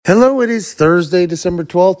Hello, it is Thursday, December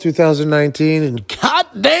 12th, 2019, and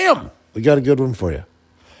goddamn, we got a good one for you.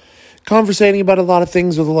 Conversating about a lot of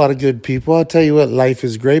things with a lot of good people. I'll tell you what, life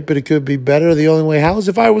is great, but it could be better. The only way how is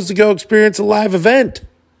if I was to go experience a live event.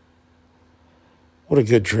 What a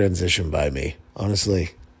good transition by me,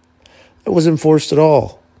 honestly. It wasn't forced at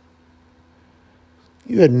all.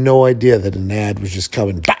 You had no idea that an ad was just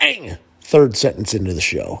coming, bang, third sentence into the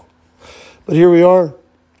show. But here we are,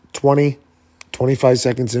 25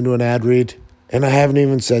 seconds into an ad read, and I haven't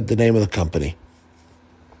even said the name of the company.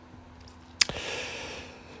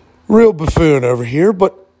 Real buffoon over here,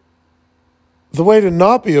 but the way to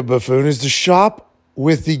not be a buffoon is to shop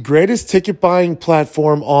with the greatest ticket buying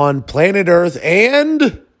platform on planet Earth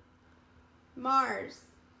and Mars.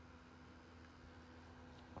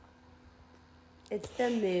 It's the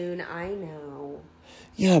moon, I know.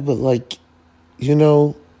 Yeah, but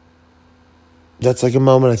that's like a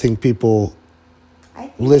moment I think people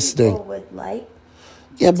listening people would like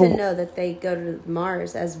to know that they go to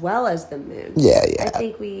Mars as well as the moon. Yeah. I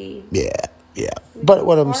think we But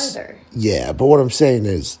what I'm saying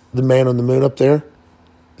is the man on the moon up there,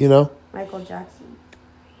 Michael Jackson.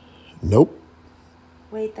 Nope.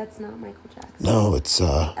 Wait, that's not Michael Jackson. No, it's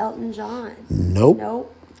Elton John.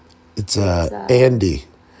 Nope. It's Andy.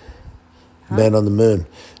 Huh? Man on the Moon.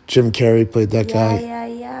 Jim Carrey played that guy.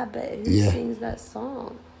 Yeah, but who sings that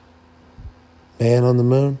song? Man on the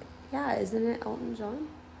Moon? Yeah, isn't it Elton John?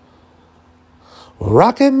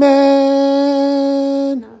 Rocket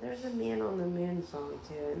Man! No, there's a Man on the Moon song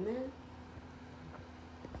too, isn't there?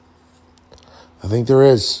 I think there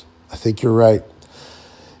is. I think you're right.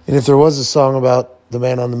 And if there was a song about the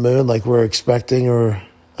Man on the Moon, like we're expecting or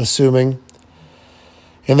assuming,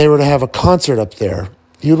 and they were to have a concert up there,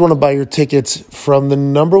 you'd want to buy your tickets from the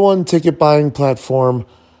number one ticket buying platform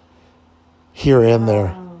here and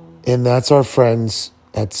there. And that's our friends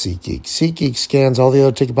at SeatGeek. SeatGeek scans all the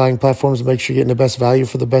other ticket buying platforms to make sure you're getting the best value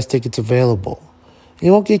for the best tickets available.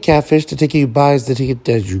 You won't get catfished. The ticket you buy is the ticket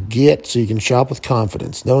that you get, so you can shop with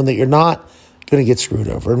confidence, knowing that you're not going to get screwed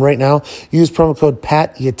over. And right now, use promo code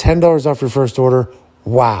PAT. You get $10 off your first order.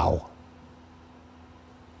 Wow.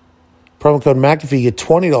 Promo code McAfee, you get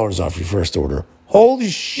 $20 off your first order.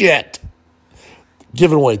 Holy shit.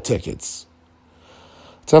 Giving away tickets.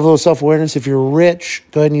 Let's have a little self-awareness. If you're rich,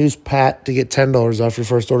 go ahead and use PAT to get $10 off your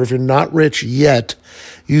first order. If you're not rich yet,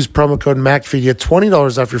 use promo code McAfee to get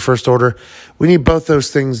 $20 off your first order. We need both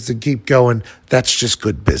those things to keep going. That's just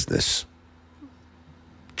good business.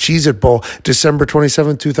 Cheez-It Bowl, December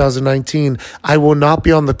 27, 2019. I will not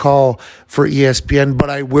be on the call for ESPN, but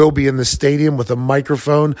I will be in the stadium with a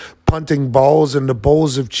microphone, punting balls into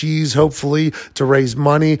bowls of cheese, hopefully, to raise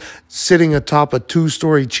money, sitting atop a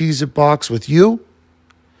 2-story Cheez-It box with you.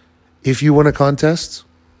 If you win a contest,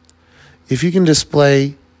 if you can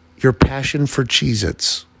display your passion for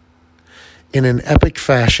Cheez-Its in an epic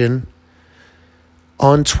fashion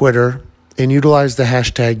on Twitter and utilize the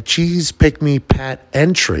hashtag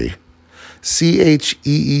CheesePickMePatEntry,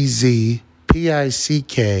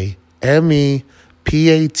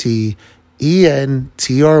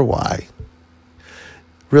 CheesePickMePatEntry,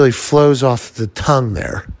 really flows off the tongue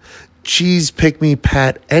there.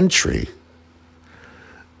 CheesePickMePatEntry.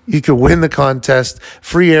 You could win the contest,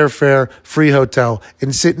 free airfare, free hotel,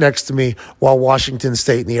 and sit next to me while Washington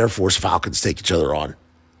State and the Air Force Falcons take each other on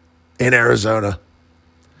in Arizona,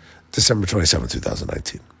 December 27,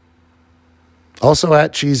 2019. Also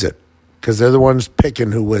at Cheez-It, because they're the ones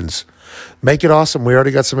picking who wins. Make it awesome. We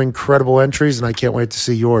already got some incredible entries, and I can't wait to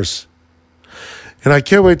see yours. And I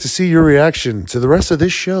can't wait to see your reaction to the rest of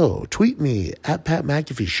this show. Tweet me at Pat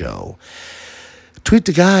McAfee Show. Tweet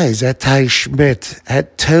the guys at Ty Schmidt,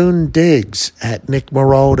 at Tone Diggs, at Nick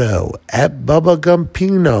Moraldo, at Bubba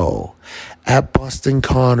Gumpino, at Boston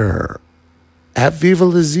Connor, at Viva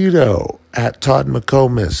Lazito, at Todd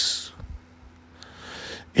McComas,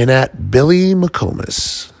 and at Billy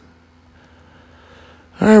McComas.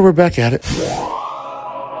 All right, we're back at it.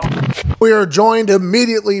 We are joined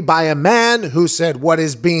immediately by a man who said what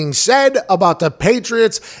is being said about the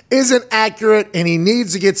Patriots isn't accurate and he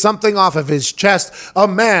needs to get something off of his chest. A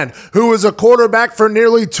man who was a quarterback for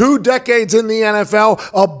nearly 2 decades in the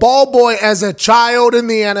NFL, a ball boy as a child in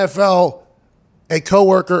the NFL, a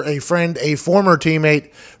coworker, a friend, a former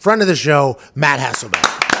teammate, friend of the show, Matt Hasselbeck.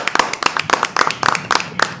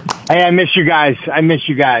 Hey, I miss you guys.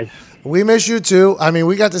 We miss you too. I mean,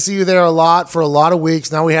 we got to see you there a lot for a lot of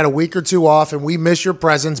weeks. Now we had a week or two off, and we miss your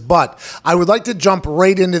presence. But I would like to jump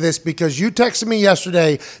right into this because you texted me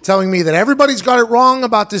yesterday telling me that everybody's got it wrong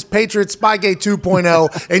about this Patriots Spygate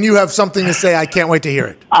 2.0, and you have something to say. I can't wait to hear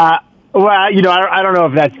it. Well, I don't know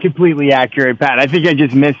if that's completely accurate, Pat. I think I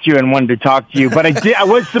just missed you and wanted to talk to you, but I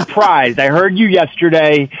was surprised. I heard you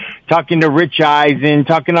yesterday talking to Rich Eisen,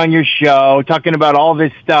 talking on your show, talking about all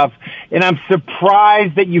this stuff, and I'm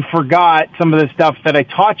surprised that you forgot some of the stuff that I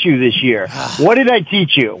taught you this year. What did I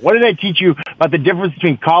teach you? What did I teach you about the difference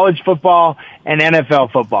between college football and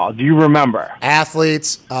NFL football? Do you remember?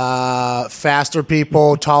 Athletes, faster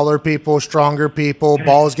people, taller people, stronger people,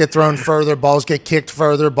 balls get thrown further, balls get kicked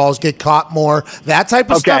further, balls get caught more, that type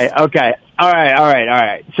of stuff. Okay. All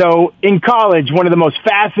right. So in college, one of the most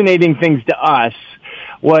fascinating things to us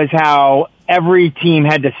was how every team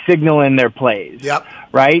had to signal in their plays. Yep.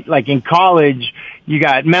 Right? Like in college, you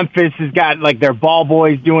got Memphis has got like their ball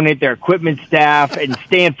boys doing it, their equipment staff, and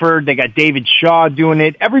Stanford, they got David Shaw doing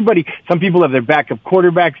it. Everybody, some people have their backup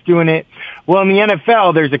quarterbacks doing it. Well, in the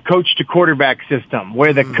NFL, there's a coach to quarterback system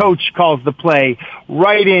where the coach calls the play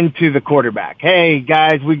right into the quarterback. Hey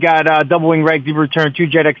guys, we got double wing right deep return, 2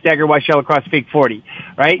 jet X dagger, Y shell across fake 40,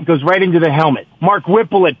 right? It goes right into the helmet. Mark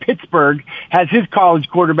Whipple at Pittsburgh has his college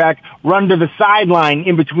quarterback run to the sideline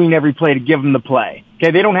in between every play to give him the play. Okay,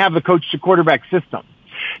 they don't have the coach to quarterback system.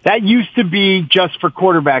 That used to be just for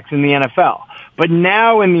quarterbacks in the NFL. But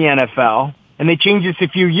now in the NFL, and they changed this a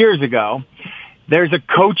few years ago, there's a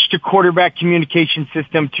coach to quarterback communication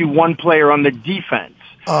system to one player on the defense.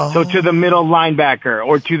 So to the middle linebacker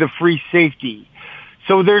or to the free safety.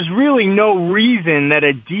 So there's really no reason that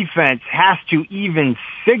a defense has to even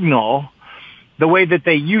signal the way that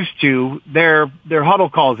they used to their huddle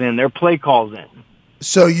calls in, their play calls in.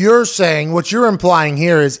 So you're saying, what you're implying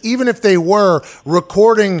here is even if they were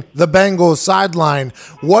recording the Bengals sideline,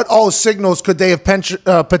 what all signals could they have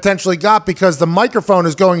potentially got, because the microphone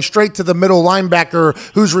is going straight to the middle linebacker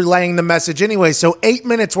who's relaying the message anyway. So 8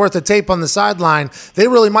 minutes worth of tape on the sideline, they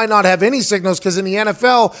really might not have any signals, because in the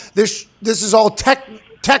NFL, this is all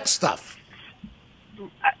tech stuff.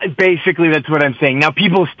 Basically, that's what I'm saying. Now,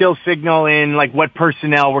 people still signal in, like, what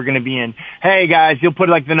personnel we're going to be in. Hey, guys, you'll put,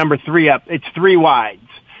 like, the number 3 up. It's 3 wides.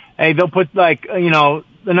 Hey, they'll put, like, the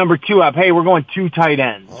number 2 up. Hey, we're going 2 tight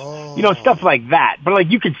ends. Stuff like that. But, like,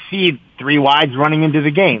 you could see 3 wides running into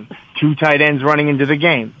the game, 2 tight ends running into the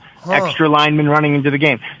game, extra linemen running into the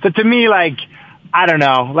game. So, to me, like, I don't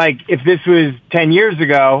know. Like, if this was 10 years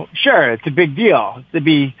ago, sure, it's a big deal.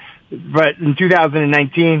 But in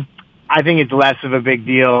 2019... I think it's less of a big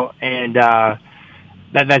deal, and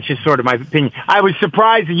that's just sort of my opinion. I was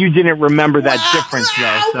surprised that you didn't remember that difference,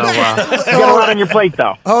 though. So you got a lot on your plate,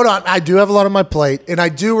 though. Hold on. I do have a lot on my plate, and I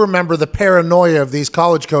do remember the paranoia of these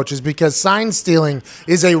college coaches, because sign stealing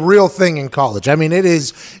is a real thing in college. I mean, it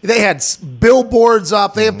is. They had billboards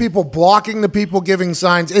up. They have people blocking the people giving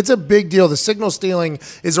signs. It's a big deal. The signal stealing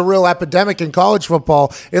is a real epidemic in college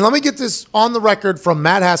football. And let me get this on the record from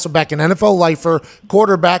Matt Hasselbeck, an NFL lifer,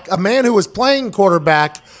 quarterback, a man who was playing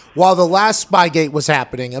quarterback while the last Spygate was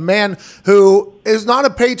happening, a man who is not a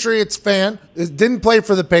Patriots fan, didn't play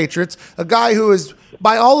for the Patriots, a guy who is,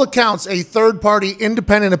 by all accounts, a third-party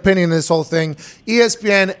independent opinion in this whole thing,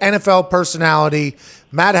 ESPN, NFL personality,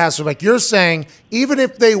 Matt Hasselbeck. You're saying even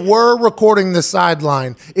if they were recording the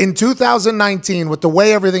sideline in 2019 with the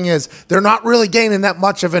way everything is, they're not really gaining that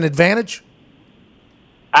much of an advantage?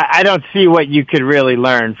 I don't see what you could really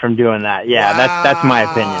learn from doing that. Yeah, that's my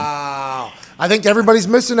opinion. I think everybody's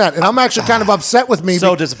missing that, and I'm actually kind of upset with me.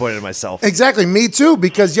 So disappointed in myself. Exactly, me too,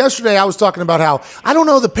 because yesterday I was talking about how, I don't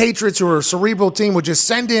know, the Patriots, who are a cerebral team, would just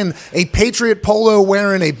send in a Patriot polo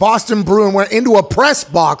wearing, a Boston Bruin wearing, into a press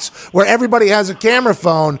box where everybody has a camera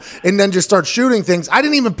phone and then just start shooting things. I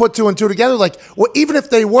didn't even put 2 and 2 together. Like, well, even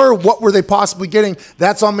if they were, what were they possibly getting?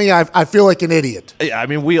 That's on me. I feel like an idiot. Yeah, I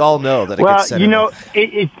mean, we all know that it gets set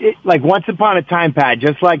it like once upon a time, Pat,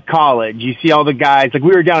 just like college, you see all the guys, like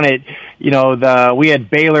we were down at, we had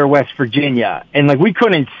Baylor, West Virginia, and like we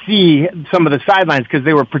couldn't see some of the sidelines because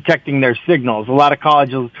they were protecting their signals. A lot of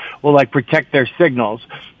colleges will like protect their signals.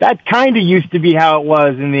 That kind of used to be how it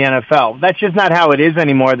was in the NFL. That's just not how it is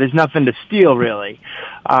anymore. There's nothing to steal, really.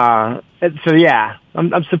 So yeah,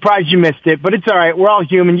 I'm surprised you missed it, but it's all right. We're all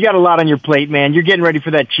human. You got a lot on your plate, man. You're getting ready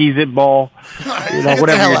for that Cheez-It Bowl,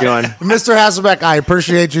 whatever you're doing. Mr. Hasselbeck, I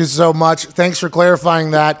appreciate you so much. Thanks for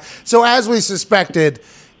clarifying that. So as we suspected,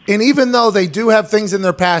 and even though they do have things in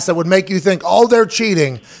their past that would make you think, oh, they're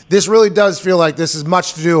cheating, this really does feel like this is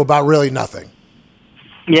much to do about really nothing.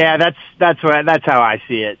 Yeah, that's how I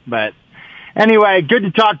see it. But anyway, good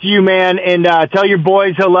to talk to you, man, and tell your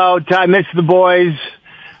boys hello. I miss the boys.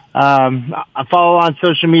 I follow on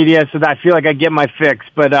social media so that I feel like I get my fix,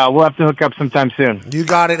 but we'll have to hook up sometime soon. You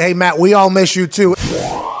got it. Hey, Matt, we all miss you too.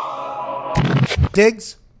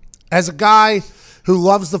 Diggs, as a guy who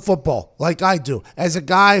loves the football like I do, as a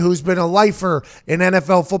guy who's been a lifer in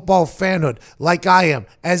NFL football fanhood like I am,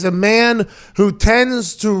 as a man who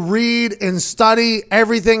tends to read and study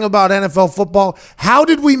everything about NFL football, how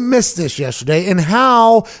did we miss this yesterday? And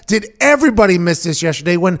how did everybody miss this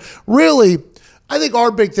yesterday when really, I think my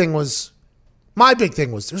big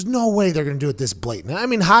thing was there's no way they're going to do it this blatant. I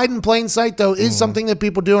mean, hide in plain sight, though, is something that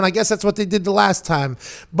people do, and I guess that's what they did the last time.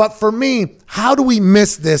 But for me, how do we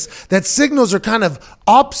miss this? That signals are kind of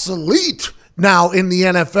obsolete now in the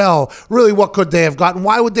NFL. Really, what could they have gotten?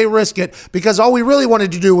 Why would they risk it? Because all we really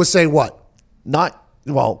wanted to do was say what?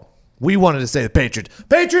 We wanted to say the Patriots.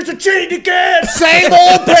 Patriots are cheating again. Same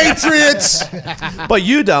old Patriots. But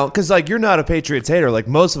you don't, because you're not a Patriots hater like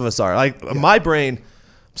most of us are. My brain,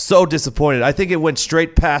 so disappointed. I think it went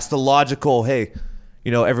straight past the logical, hey,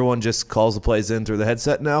 everyone just calls the plays in through the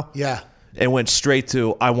headset now. Yeah. And went straight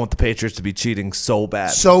to, I want the Patriots to be cheating so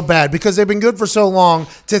bad. So bad, because they've been good for so long.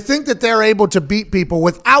 To think that they're able to beat people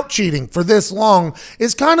without cheating for this long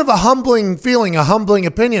is kind of a humbling feeling, a humbling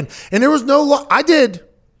opinion. And there was I did,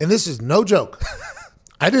 and this is no joke,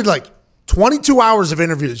 I did 22 hours of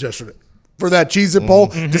interviews yesterday for that Cheez-It Bowl,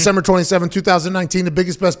 December 27, 2019, the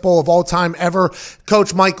biggest, best bowl of all time ever.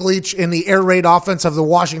 Coach Mike Leach in the air raid offense of the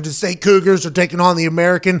Washington State Cougars are taking on the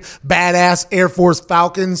American badass Air Force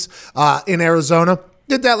Falcons in Arizona.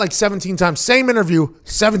 Did that 17 times. Same interview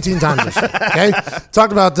 17 times. Okay?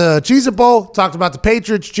 Talked about the Cheez-It Bowl, talked about the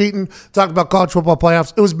Patriots cheating, talked about college football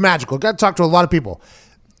playoffs. It was magical. Got to talk to a lot of people.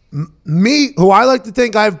 Me, who I like to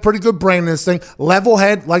think I have pretty good brain in this thing, level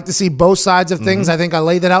head, like to see both sides of things. I think I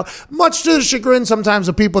laid that out, much to the chagrin sometimes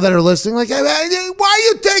of people that are listening, like, hey, why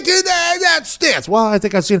are you taking that stance? Well, I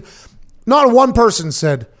think I've seen, not one person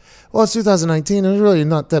said, well, it's 2019. There's really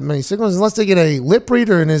not that many signals unless they get a lip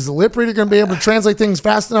reader. And is the lip reader going to be able to translate things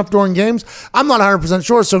fast enough during games? I'm not 100%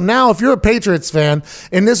 sure. So now if you're a Patriots fan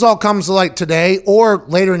and this all comes to light today or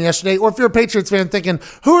later in yesterday, or if you're a Patriots fan thinking,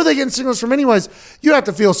 who are they getting signals from anyways? You have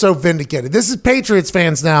to feel so vindicated. This is Patriots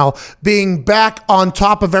fans now being back on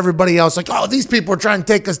top of everybody else. Like, oh, these people are trying to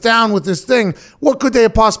take us down with this thing. What could they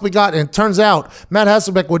have possibly got? And it turns out Matt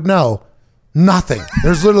Hasselbeck would know. Nothing.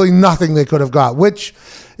 There's literally nothing they could have got, which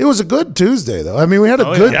it was a good Tuesday, though. I mean, we had a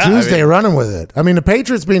good Tuesday running with it. I mean, the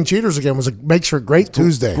Patriots being cheaters again makes for a great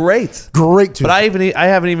Tuesday. Great Tuesday. But I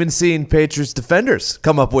haven't even seen Patriots defenders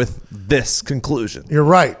come up with this conclusion. You're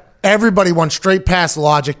right. Everybody went straight past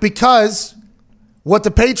logic because what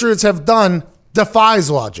the Patriots have done defies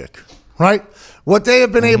logic, right? What they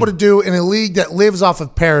have been able to do in a league that lives off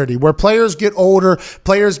of parity, where players get older,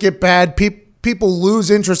 players get bad, people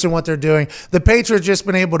lose interest in what they're doing. The Patriots just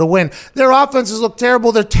been able to win. Their offenses look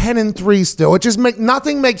terrible. They're 10-3 still. It just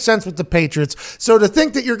nothing makes sense with the Patriots. So to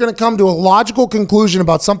think that you're going to come to a logical conclusion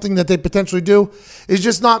about something that they potentially do is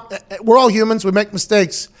just not. We're all humans. We make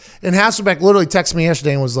mistakes. And Hasselbeck literally texted me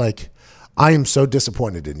yesterday and was like, I am so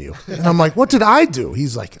disappointed in you. And I'm like, what did I do?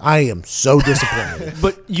 He's like, I am so disappointed.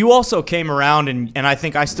 But you also came around, and I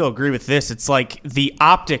think I still agree with this. It's like the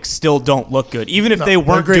optics still don't look good. Even if they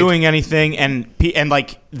weren't doing anything and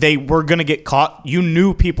they were going to get caught, you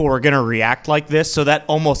knew people were going to react like this. So that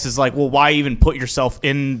almost is like, well, why even put yourself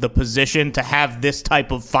in the position to have this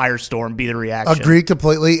type of firestorm be the reaction? Agreed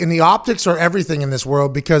completely. And the optics are everything in this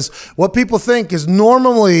world, because what people think is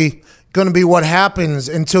normally going to be what happens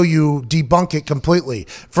until you debunk it completely.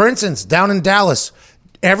 For instance, down in Dallas,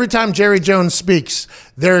 every time Jerry Jones speaks,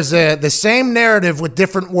 there's the same narrative with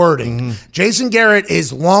different wording. Jason Garrett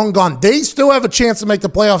is long gone. They still have a chance to make the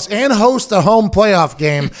playoffs and host a home playoff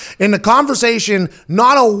game. And the conversation,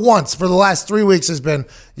 not a once for the last 3 weeks, has been,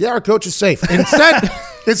 yeah, our coach is safe. Instead,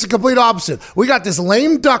 it's the complete opposite. We got this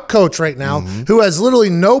lame duck coach right now who has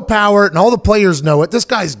literally no power, and all the players know it. This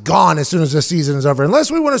guy's gone as soon as the season is over,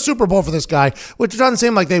 unless we win a Super Bowl for this guy, which doesn't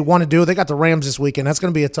seem like they want to do. They got the Rams this weekend. That's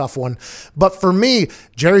going to be a tough one. But for me,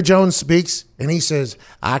 Jerry Jones speaks, and he says,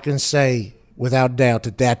 I can say without doubt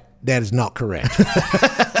that is not correct.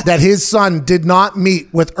 That his son did not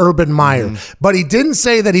meet with Urban Meyer. But he didn't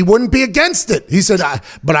say that he wouldn't be against it. He said,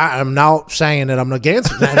 I'm not saying that I'm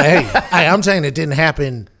against it. Hey, I'm saying it didn't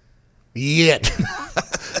happen yet.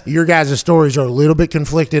 Your guys' stories are a little bit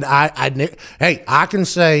conflicted. I can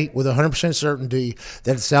say with 100% certainty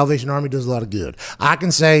that the Salvation Army does a lot of good. I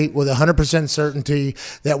can say with 100% certainty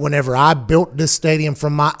that whenever I built this stadium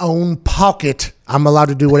from my own pocket, I'm allowed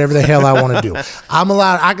to do whatever the hell I want to do.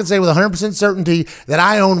 I can say with 100% certainty that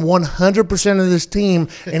I own 100% of this team,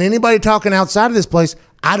 and anybody talking outside of this place,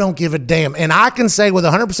 I don't give a damn. And I can say with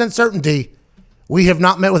 100% certainty, we have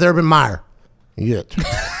not met with Urban Meyer yet.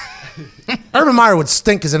 Urban Meyer would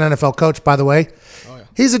stink as an NFL coach, by the way. Oh, yeah.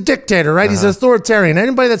 He's a dictator, right? He's an authoritarian.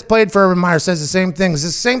 Anybody that's played for Urban Meyer says the same things.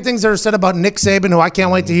 The same things that are said about Nick Saban, who I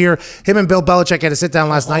can't wait to hear. Him and Bill Belichick had a sit down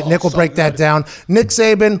last night. Nick will break that down. Nick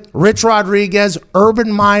Saban, Rich Rodriguez,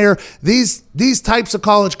 Urban Meyer, these types of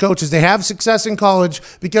college coaches, they have success in college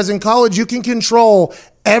because in college you can control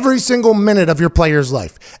every single minute of your player's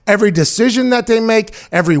life. Every decision that they make,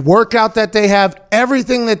 every workout that they have,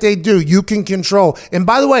 everything that they do, you can control. And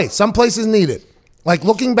by the way, some places need it. Like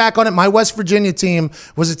looking back on it, my West Virginia team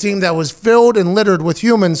was a team that was filled and littered with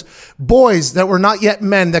humans, boys that were not yet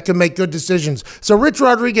men that could make good decisions. So Rich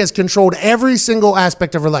Rodriguez controlled every single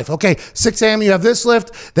aspect of her life. Okay, 6 a.m. you have this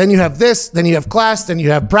lift, then you have this, then you have class, then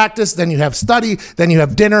you have practice, then you have study, then you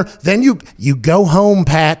have dinner, then you go home,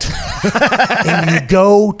 Pat, and you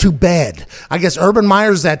go to bed. I guess Urban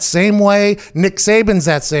Meyer's that same way. Nick Saban's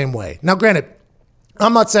that same way. Now, granted,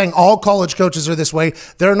 I'm not saying all college coaches are this way.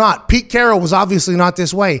 They're not. Pete Carroll was obviously not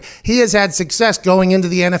this way. He has had success going into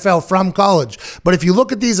the NFL from college. But if you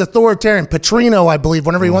look at these authoritarian, Petrino, I believe,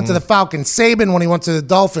 whenever he went to the Falcons, Saban when he went to the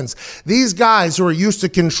Dolphins, these guys who are used to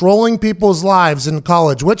controlling people's lives in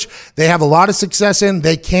college, which they have a lot of success in,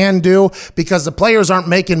 they can do because the players aren't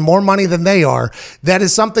making more money than they are. That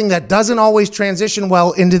is something that doesn't always transition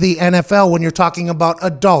well into the NFL when you're talking about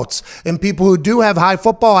adults and people who do have high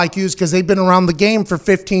football IQs because they've been around the game for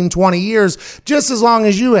 15, 20 years, just as long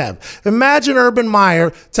as you have. Imagine Urban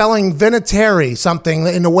Meyer telling Vinatieri something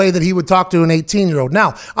in the way that he would talk to an 18-year-old.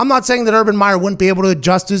 Now, I'm not saying that Urban Meyer wouldn't be able to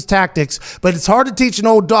adjust his tactics, but it's hard to teach an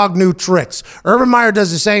old dog new tricks. Urban Meyer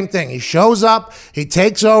does the same thing. He shows up, he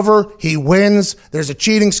takes over, he wins, there's a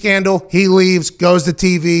cheating scandal, he leaves, goes to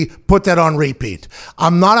TV, put that on repeat.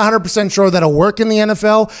 I'm not 100% sure that'll work in the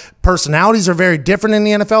NFL. Personalities are very different in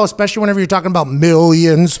the NFL, especially whenever you're talking about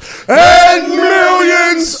millions and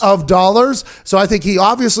millions of dollars. So I think he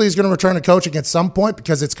obviously is going to return to coaching at some point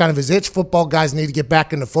because it's kind of his itch. Football guys need to get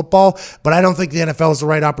back into football, but I don't think the NFL is the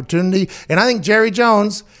right opportunity. And I think Jerry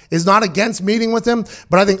Jones is not against meeting with him,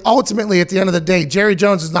 but I think ultimately at the end of the day, Jerry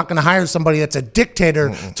Jones is not going to hire somebody that's a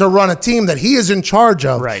dictator to run a team that he is in charge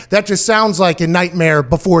of. Right. That just sounds like a nightmare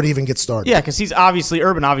before it even gets started. Yeah, because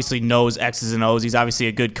Urban obviously knows X's and O's. He's obviously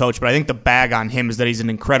a good coach, but I think the bag on him is that he's an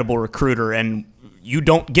incredible recruiter, and you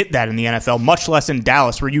don't get that in the NFL, much less in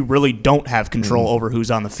Dallas, where you really don't have control over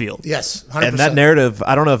who's on the field. Yes, 100%. And that narrative,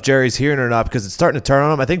 I don't know if Jerry's hearing it or not because it's starting to turn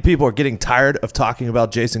on him. I think people are getting tired of talking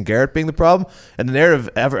about Jason Garrett being the problem, and the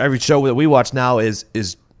narrative every show that we watch now is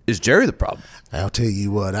Jerry the problem. I'll tell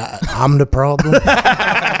you what, I'm the problem.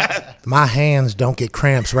 My hands don't get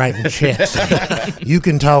cramps right in the chest. You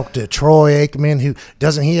can talk to Troy Aikman,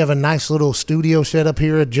 doesn't he have a nice little studio set up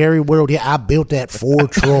here at Jerry World? Yeah, I built that for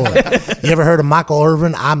Troy. You ever heard of Michael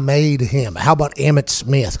Irvin? I made him. How about Emmitt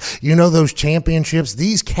Smith? You know those championships?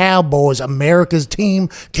 These Cowboys, America's team,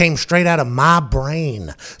 came straight out of my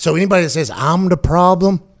brain. So anybody that says I'm the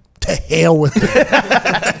problem, to hell with it.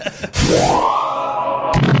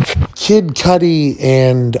 Kid Cudi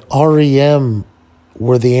and REM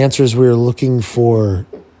were the answers we were looking for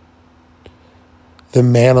the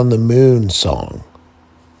Man on the Moon song.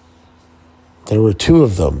 There were two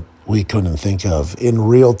of them we couldn't think of in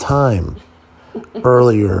real time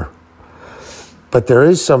earlier. But there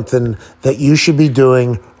is something that you should be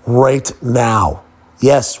doing right now.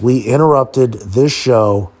 Yes, we interrupted this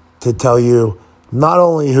show to tell you not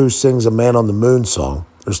only who sings a Man on the Moon song,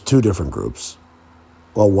 there's two different groups.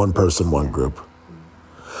 Well, one person, one group.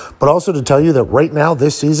 But also to tell you that right now,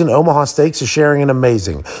 this season, Omaha Steaks is sharing an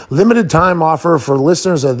amazing limited time offer for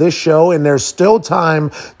listeners of this show, and there's still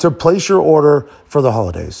time to place your order for the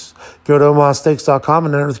holidays. Go to omahasteaks.com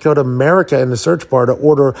and enter the code America in the search bar to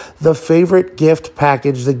order the favorite gift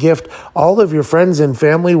package, the gift all of your friends and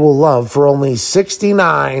family will love for only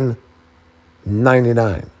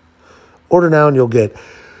 $69.99. Order now and you'll get,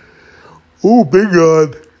 Big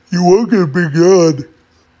God, you won't get a Big God.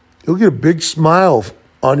 You'll get a big smile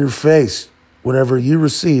on your face whenever you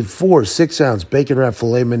receive 4 6-ounce bacon-wrapped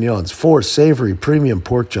filet mignons, 4 savory premium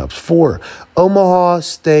pork chops, 4 Omaha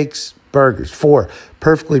Steaks burgers, 4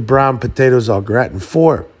 perfectly browned potatoes au gratin,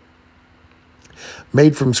 4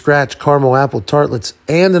 made-from-scratch caramel apple tartlets,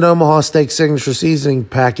 and an Omaha Steak signature seasoning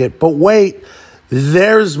packet. But wait,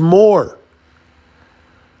 there's more.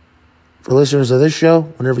 For listeners of this show,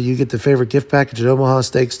 whenever you get the favorite gift package at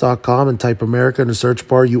omahasteaks.com and type America in the search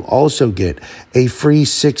bar, you also get a free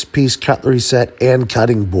 6-piece cutlery set and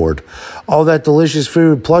cutting board. All that delicious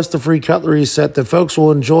food plus the free cutlery set that folks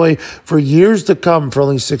will enjoy for years to come for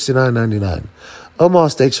only $69.99. Omaha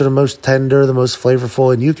Steaks are the most tender, the most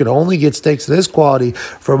flavorful, and you can only get steaks of this quality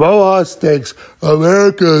from Omaha Steaks,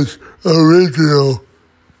 America's original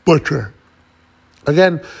butcher.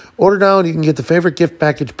 Again, order now and you can get the favorite gift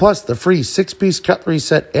package plus the free 6-piece cutlery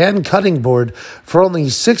set and cutting board for only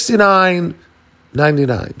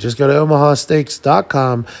 $69.99. Just go to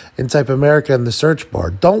omahasteaks.com and type America in the search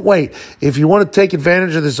bar. Don't wait. If you want to take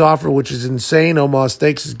advantage of this offer, which is insane, Omaha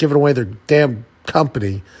Steaks is giving away their damn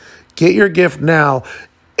company. Get your gift now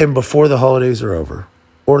and before the holidays are over.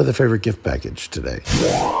 Order the favorite gift package today.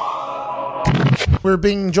 We're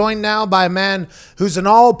being joined now by a man who's an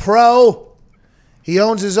all-pro. He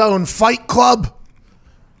owns his own fight club.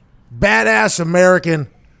 Badass American,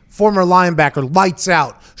 former linebacker, lights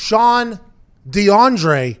out. Shawne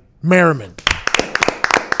DeAndre Merriman.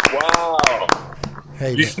 Wow.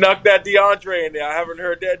 Hey, you snuck that DeAndre in there. I haven't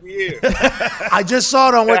heard that in years. I just saw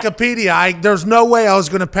it on Wikipedia. There's no way I was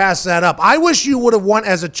going to pass that up. I wish you would have won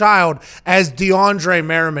as a child as DeAndre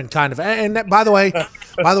Merriman, kind of. And that, by the way,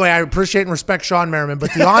 I appreciate and respect Shawne Merriman, but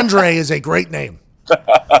DeAndre is a great name.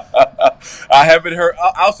 I haven't heard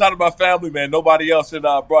outside of my family, man. Nobody else had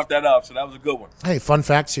brought that up, so that was a good one. Hey, fun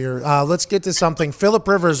facts here. Let's get to something. Phillip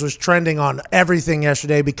Rivers was trending on everything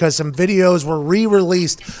yesterday because some videos were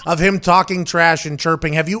re-released of him talking trash and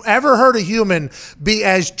chirping. Have you ever heard a human be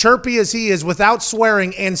as chirpy as he is without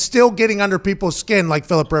swearing and still getting under people's skin like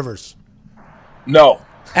Phillip Rivers? No.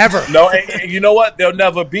 Ever? No. And you know what? There'll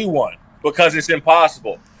never be one because it's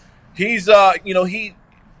impossible. He's,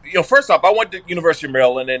 first off, I went to University of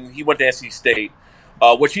Maryland, and he went to NC State,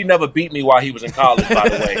 which he never beat me while he was in college, by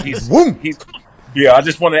the way. I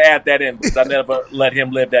just want to add that in because I never let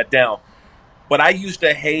him live that down. But I used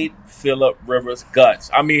to hate Phillip Rivers'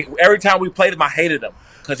 guts. I mean, every time we played him, I hated him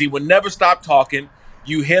because he would never stop talking.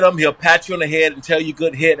 You hit him, he'll pat you on the head and tell you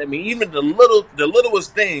good hit. I mean, even the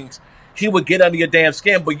littlest things, he would get under your damn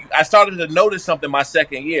skin. But I started to notice something my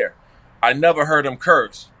second year. I never heard him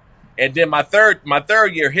curse. And then my third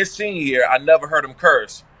year, his senior year, I never heard him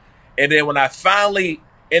curse. And then when I finally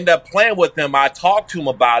ended up playing with him, I talked to him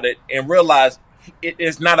about it and realized it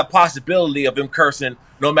is not a possibility of him cursing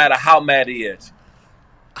no matter how mad he is.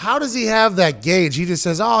 How does he have that gauge? He just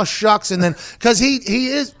says, "Oh shucks," and then because he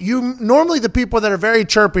is normally the people that are very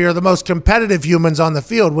chirpy are the most competitive humans on the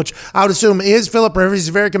field, which I would assume is Phillip Rivers. He's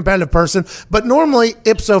a very competitive person, but normally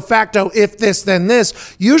ipso facto, if this then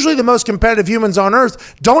this, usually the most competitive humans on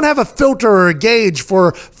earth don't have a filter or a gauge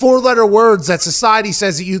for 4-letter words that society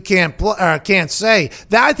says that you can't say.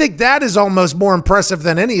 That I think that is almost more impressive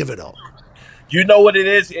than any of it all. You know what it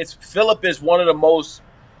is? Phillip is one of the most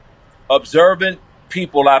observant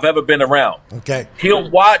people I've ever been around. Okay. He'll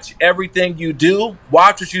watch everything you do,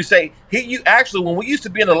 watch what you say. When we used to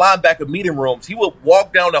be in the linebacker meeting rooms, he would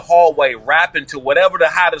walk down the hallway rapping to whatever the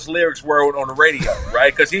hottest lyrics were on the radio,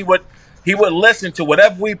 right? Because he would listen to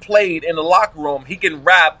whatever we played in the locker room. He can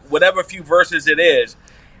rap whatever few verses it is.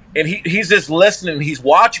 And he's just listening, he's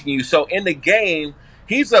watching you. So in the game,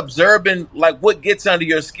 he's observing like what gets under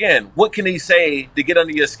your skin. What can he say to get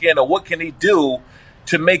under your skin, or what can he do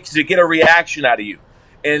to get a reaction out of you?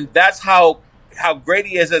 And that's how great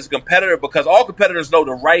he is as a competitor, because all competitors know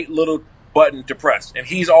the right little button to press. And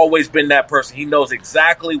he's always been that person. He knows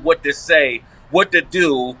exactly what to say, what to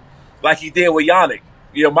do, like he did with Yannick.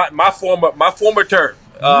 You know, my former turn.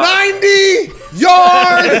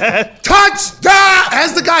 90-yard touchdown!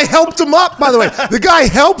 As the guy helped him up, by the way. The guy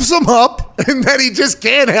helps him up, and then he just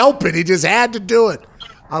can't help it. He just had to do it.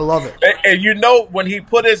 I love it. And you know, when he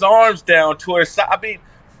put his arms down to his side, I mean,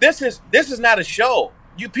 this is not a show.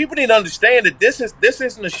 You people need to understand that this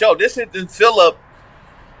isn't a show. This isn't Phillip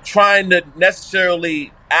trying to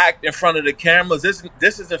necessarily act in front of the cameras. This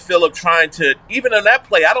isn't Phillip trying to, even in that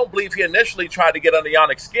play, I don't believe he initially tried to get under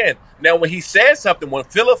Yannick's skin. Now, when he said something, when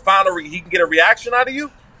Phillip found he can get a reaction out of you,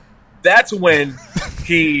 that's when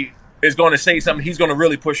he is going to say something. He's going to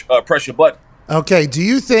really press your button. Okay, do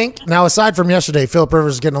you think, now aside from yesterday, Phillip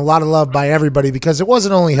Rivers is getting a lot of love by everybody because it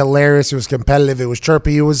wasn't only hilarious, it was competitive, it was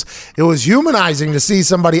chirpy, it was humanizing to see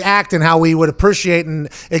somebody act and how we would appreciate and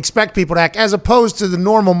expect people to act, as opposed to the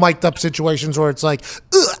normal mic'd up situations where it's like,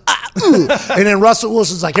 and then Russell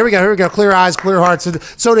Wilson's like, here we go, clear eyes, clear hearts.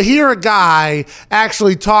 So to hear a guy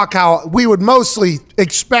actually talk how we would mostly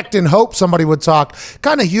expect and hope somebody would talk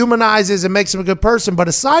kind of humanizes and makes him a good person. But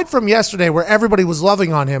aside from yesterday where everybody was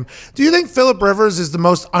loving on him, do you think Phillip Rivers is the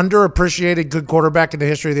most underappreciated good quarterback in the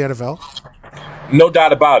history of the NFL? No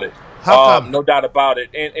doubt about it. How come? No doubt about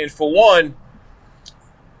it. And for one,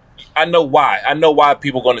 I know why. I know why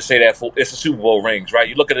people are going to say that. It's the Super Bowl rings, right?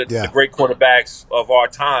 You look at the great quarterbacks of our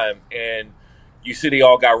time, and you see they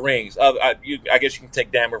all got rings. I guess you can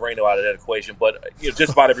take Dan Marino out of that equation, but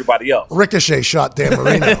just about everybody else. Ricochet shot Dan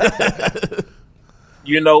Marino.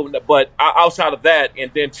 But outside of that, and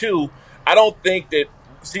then two, I don't think that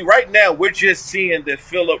See, right now we're just seeing that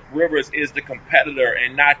Phillip Rivers is the competitor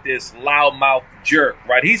and not this loudmouth jerk,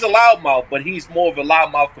 right? He's a loudmouth, but he's more of a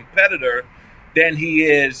loudmouth competitor than he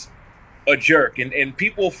is a jerk. And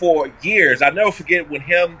people for years, I'll never forget when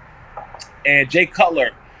him and Jay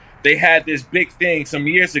Cutler, they had this big thing some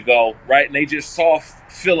years ago, right? And they just saw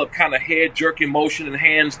Phillip kind of head jerking motion and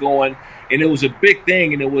hands going, and it was a big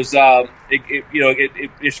thing, and it was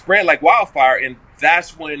it spread like wildfire. And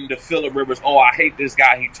that's when the Phillip Rivers, oh, I hate this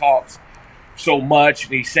guy, he talks so much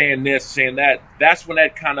and he's saying this, saying that. That's when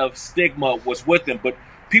that kind of stigma was with him. But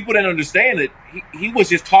people didn't understand that he was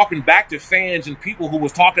just talking back to fans and people who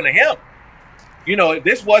was talking to him. You know,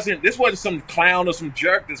 this wasn't some clown or some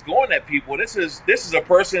jerk that's going at people. This is a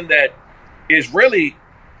person that is really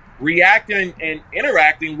reacting and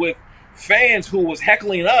interacting with fans who was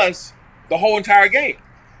heckling us the whole entire game.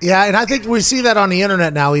 Yeah, and I think we see that on the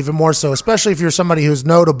internet now even more so, especially if you're somebody who's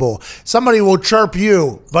notable. Somebody will chirp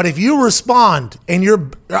you, but if you respond and you're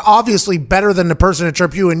obviously better than the person to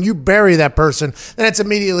chirp you and you bury that person, then it's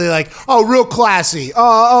immediately like, oh, real classy.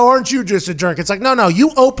 Oh, aren't you just a jerk? It's like, no, you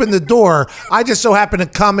open the door. I just so happen to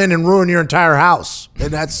come in and ruin your entire house.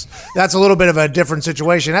 And that's a little bit of a different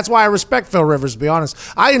situation. That's why I respect Phil Rivers, to be honest.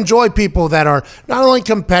 I enjoy people that are not only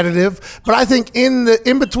competitive, but I think in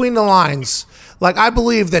between the lines. Like, I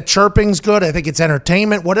believe that chirping's good. I think it's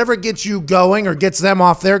entertainment. Whatever gets you going or gets them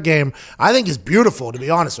off their game, I think is beautiful, to be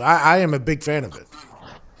honest. I am a big fan of it.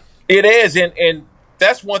 It is, and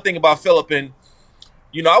that's one thing about Phillip. And,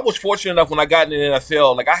 you know, I was fortunate enough when I got in the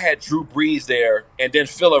NFL, like I had Drew Brees there and then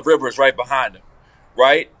Phillip Rivers right behind him,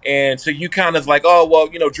 right? And so you kind of like, oh,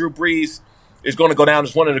 well, you know, Drew Brees is going to go down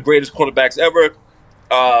as one of the greatest quarterbacks ever,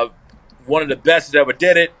 one of the best that ever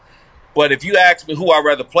did it. But if you ask me who I'd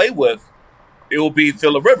rather play with, it will be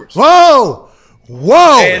Phillip Rivers. Whoa!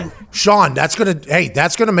 And Shawne, that's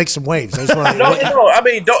gonna make some waves. I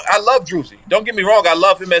I love Drewsy. Don't get me wrong. I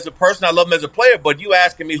love him as a person. I love him as a player. But you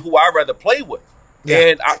asking me who I'd rather play with,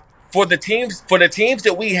 and for the teams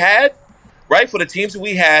that we had, right? For the teams that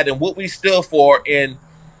we had and what we stood for, and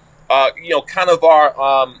kind of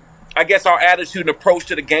our, I guess our attitude and approach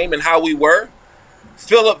to the game and how we were.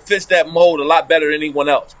 Phillip fits that mold a lot better than anyone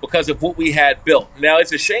else because of what we had built. Now,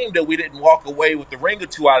 it's a shame that we didn't walk away with the ring or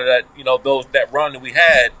two out of that, that run that we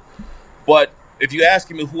had. But if you ask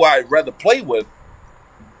me who I'd rather play with,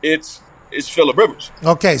 it's Phillip Rivers.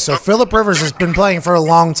 Okay, so Phillip Rivers has been playing for a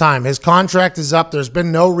long time. His contract is up. There's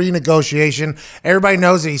been no renegotiation. Everybody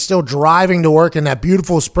knows that he's still driving to work in that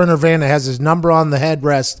beautiful Sprinter van that has his number on the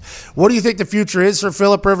headrest. What do you think the future is for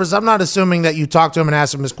Phillip Rivers? I'm not assuming that you talked to him and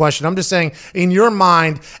asked him this question. I'm just saying, in your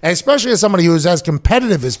mind, especially as somebody who is as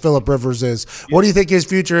competitive as Phillip Rivers is, what do you think his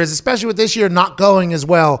future is, especially with this year not going as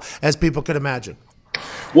well as people could imagine?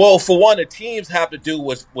 Well, for one, the teams have to do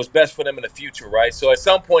what's best for them in the future, right? So at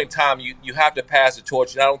some point in time, you have to pass the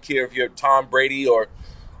torch. And I don't care if you're Tom Brady or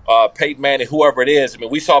Peyton Manning, whoever it is. I mean,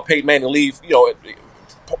 we saw Peyton Manning leave,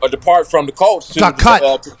 depart from the Colts. Got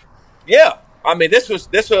cut. Yeah. I mean, this was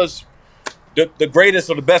the greatest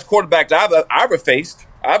or the best quarterback that I ever faced,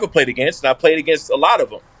 I ever played against. And I played against a lot of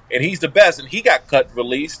them. And he's the best. And he got cut,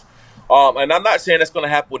 released. And I'm not saying that's going to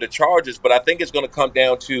happen with the Chargers, but I think it's going to come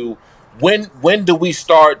down to when do we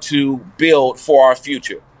start to build for our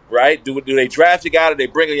future, right? Do they draft a guy? Do they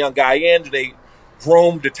bring a young guy in? Do they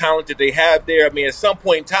groom the talent that they have there? I mean, at some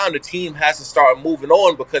point in time, the team has to start moving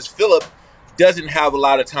on because Phillip doesn't have a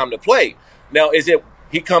lot of time to play. Now, does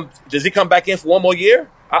he come back in for one more year?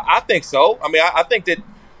 I think so. I mean, I think that,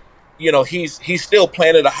 he's still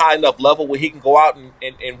playing at a high enough level where he can go out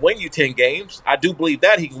and win you 10 games. I do believe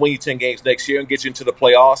that he can win you 10 games next year and get you into the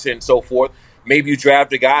playoffs and so forth. Maybe you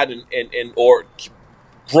draft a guy and or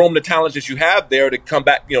groom the talents that you have there to come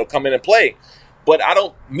back, come in and play. But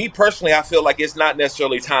me personally, I feel like it's not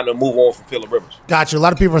necessarily time to move on from Phillip Rivers. Gotcha. A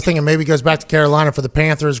lot of people are thinking maybe he goes back to Carolina for the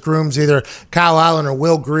Panthers, grooms either Kyle Allen or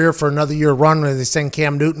Will Greer for another year run when they send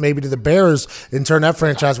Cam Newton maybe to the Bears and turn that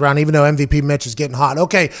franchise around, even though MVP Mitch is getting hot.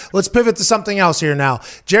 Okay, let's pivot to something else here now.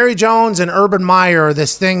 Jerry Jones and Urban Meyer are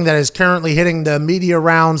this thing that is currently hitting the media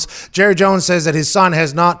rounds. Jerry Jones says that his son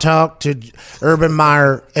has not talked to Urban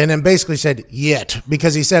Meyer and then basically said yet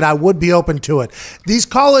because he said, I would be open to it. These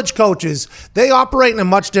college coaches, they operate in a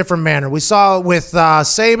much different manner. We saw it with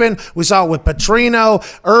Saban. We saw it with Petrino.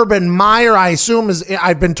 Urban Meyer, I assume,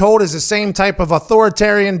 I've been told, is the same type of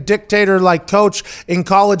authoritarian dictator-like coach in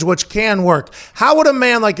college, which can work. How would a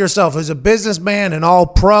man like yourself, who's a businessman and all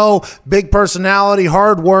pro, big personality,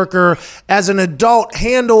 hard worker, as an adult,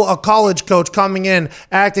 handle a college coach coming in,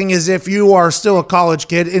 acting as if you are still a college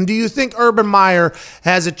kid? And do you think Urban Meyer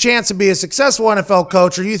has a chance to be a successful NFL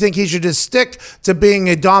coach, or do you think he should just stick to being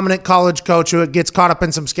a dominant college coach who gets caught up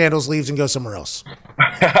in some scandals, leaves, and goes somewhere else?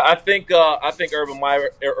 I think Urban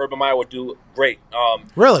Meyer would do great.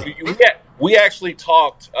 Really? We actually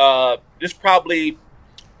talked. This probably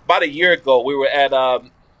about a year ago. We were at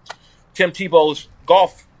Tim Tebow's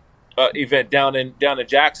golf event down in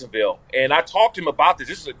Jacksonville, and I talked to him about this.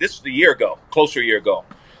 This was a year ago, close to a year ago,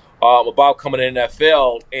 about coming to the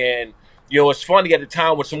NFL. And it's funny at the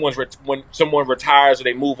time when someone retires or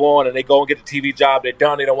they move on and they go and get a TV job, they're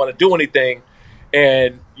done, they don't want to do anything,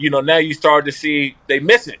 and now you start to see they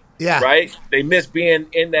miss it. Yeah. Right. They miss being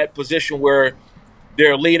in that position where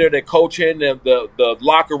they're a leader, they're coaching, the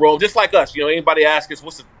locker room, just like us. Anybody asks us,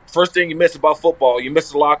 what's the first thing you miss about football? You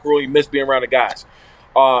miss the locker room, you miss being around the guys.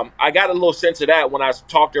 I got a little sense of that when I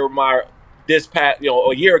talked to my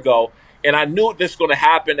a year ago, and I knew this was going to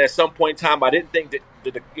happen at some point in time. I didn't think that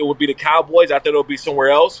it would be the Cowboys. I thought it would be somewhere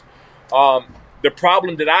else. The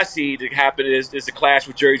problem that I see to happen is the clash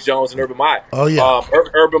with Jerry Jones and Urban Meyer. Oh, yeah.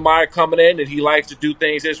 Urban Meyer coming in, and he likes to do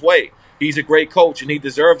things his way. He's a great coach, and he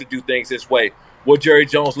deserves to do things his way. Will Jerry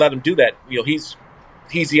Jones let him do that? He's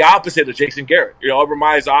the opposite of Jason Garrett. Urban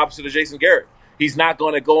Meyer is the opposite of Jason Garrett. He's not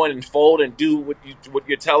going to go in and fold and do what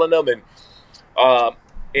you're telling him,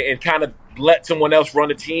 and kind of let someone else run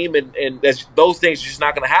the team, and those things are just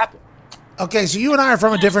not going to happen. Okay, so you and I are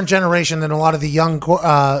from a different generation than a lot of the young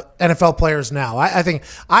NFL players now. I think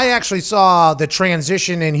I actually saw the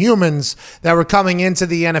transition in humans that were coming into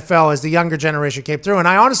the NFL as the younger generation came through. And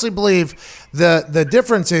I honestly believe the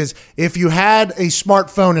difference is if you had a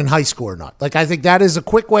smartphone in high school or not. Like, I think that is a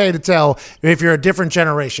quick way to tell if you're a different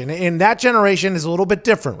generation. And that generation is a little bit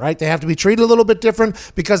different, right? They have to be treated a little bit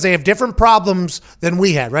different because they have different problems than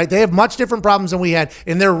we had, right? They have much different problems than we had,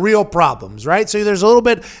 and they're real problems, right? So there's a little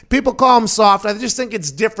bit, people call them soft. I just think it's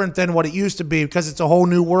different than what it used to be because it's a whole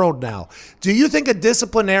new world now. Do you think a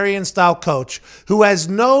disciplinarian style coach who has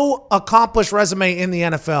no accomplished resume in the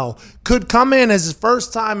NFL could come in as his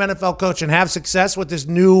first time NFL coach and have success with this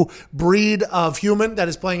new breed of human that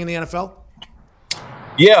is playing in the NFL?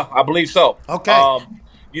 Yeah, I believe so. Okay.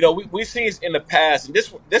 We've seen in the past, and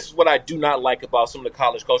this is what I do not like about some of the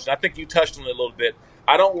college coaches. I think you touched on it a little bit.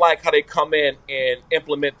 I don't like how they come in and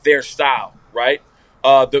implement their style, right?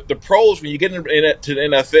 The pros, when you get into the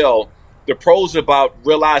NFL, the pros are about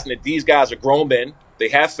realizing that these guys are grown men, they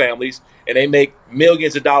have families, and they make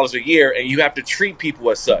millions of dollars a year, and you have to treat people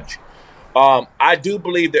as such. I do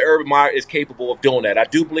believe that Urban Meyer is capable of doing that. I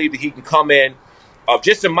do believe that he can come in.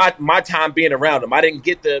 Just in my time being around him, I didn't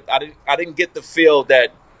get the feel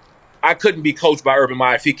that I couldn't be coached by Urban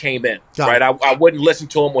Meyer if he came in. Right, I wouldn't listen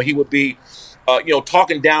to him when he would be,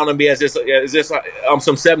 talking down on me as I'm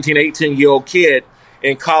some 17, 18-year-old kid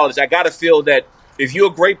in college. I got to feel that if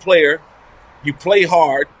you're a great player, you play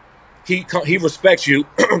hard, he respects you,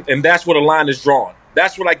 and that's where the line is drawn.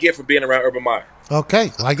 That's what I get from being around Urban Meyer.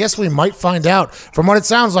 Okay, well, I guess we might find out. From what it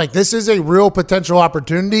sounds like, this is a real potential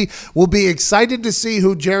opportunity. We'll be excited to see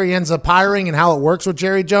who Jerry ends up hiring and how it works with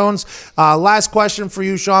Jerry Jones. Last question for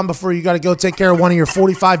you, Shawne, before you got to go take care of one of your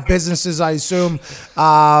 45 businesses, I assume.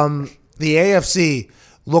 The AFC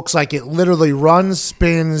looks like it literally runs,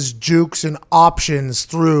 spins, jukes, and options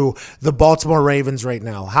through the Baltimore Ravens right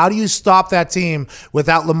now. How do you stop that team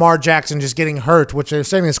without Lamar Jackson just getting hurt, which they're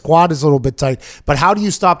saying his squad is a little bit tight, but how do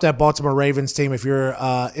you stop that Baltimore Ravens team if you're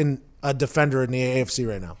in a defender in the AFC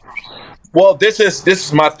right now? Well, this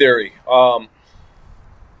is my theory.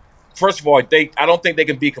 First of all, I don't think they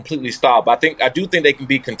can be completely stopped. I do think they can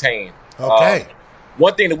be contained. Okay.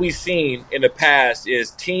 One thing that we've seen in the past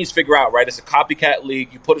is teams figure out, right, it's a copycat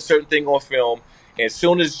league. You put a certain thing on film, and as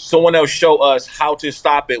soon as someone else show us how to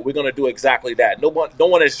stop it, we're going to do exactly that. No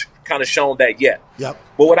one has kind of shown that yet. Yep.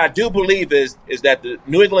 But what I do believe is that the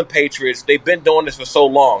New England Patriots, they've been doing this for so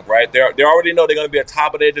long, right? They already know they're going to be at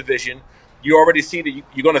top of their division. You already see that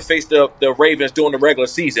you're going to face the Ravens during the regular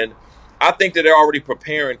season. I think that they're already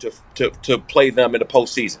preparing to play them in the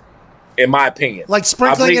postseason, in my opinion. Like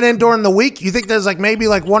sprinkling it in during the week? You think there's maybe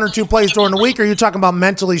one or two plays during the week, or are you talking about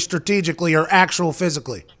mentally, strategically, or actual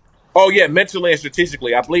physically? Oh, yeah, mentally and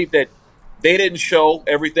strategically. I believe that they didn't show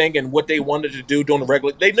everything and what they wanted to do during the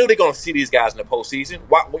regular. They knew they're going to see these guys in the postseason.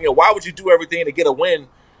 Why would you do everything to get a win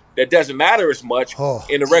that doesn't matter as much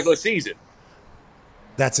in the regular season?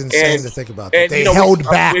 That's insane to think about. They held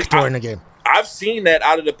back during the game. I've seen that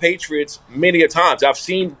out of the Patriots many a times. I've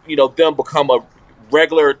seen them become a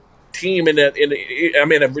regular team their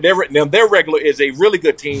regular is a really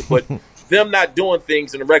good team, but them not doing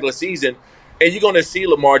things in the regular season, and you're going to see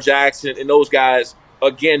Lamar Jackson and those guys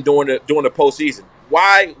again during the postseason.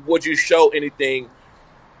 Why would you show anything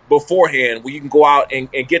beforehand where you can go out and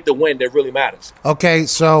get the win that really matters. Okay,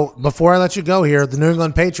 so before I let you go here, the New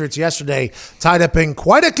England Patriots yesterday tied up in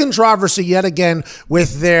quite a controversy yet again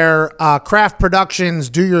with their Craft Productions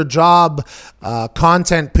Do Your Job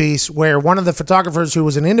content piece, where one of the photographers, who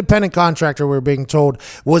was an independent contractor, we were being told,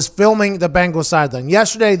 was filming the Bengals sideline.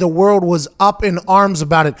 Yesterday, the world was up in arms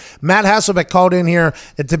about it. Matt Hasselbeck called in here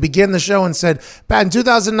to begin the show and said, Pat, in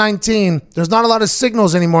 2019, there's not a lot of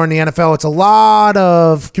signals anymore in the NFL. It's a lot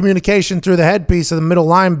of communication through the headpiece of the middle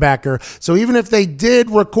linebacker. So even if they did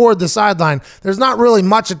record the sideline, there's not really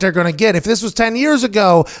much that they're going to get. If this was 10 years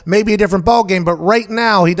ago, maybe a different ballgame, but right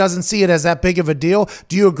now he doesn't see it as that big of a deal.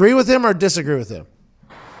 Do you agree with him or disagree with him?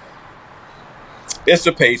 It's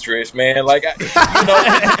the Patriots, man. Like,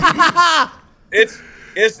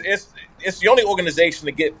 it's the only organization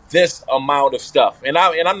to get this amount of stuff, and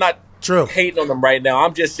I'm not hating on them right now.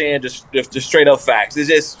 I'm just saying the straight up facts. There's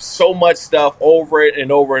just so much stuff over it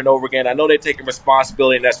and over and over again. I know they're taking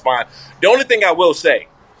responsibility, and that's fine. The only thing I will say,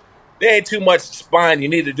 there ain't too much spine you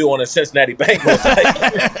need to do on the Cincinnati Bengals.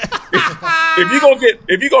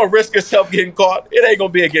 if you're gonna risk yourself getting caught, it ain't gonna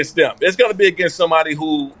be against them. It's gonna be against somebody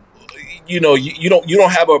who, you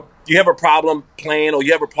have a problem playing or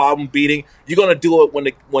you have a problem beating. You're gonna do it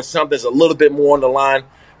when something's a little bit more on the line.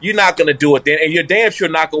 You're not gonna do it then, and you're damn sure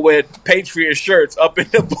not gonna wear Patriot shirts up in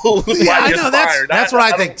the booth. Yeah, I know that's what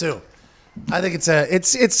I think too. I think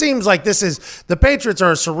it seems like the Patriots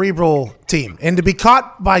are a cerebral team, and to be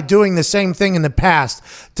caught by doing the same thing in the past,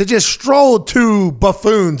 to just stroll two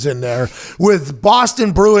buffoons in there with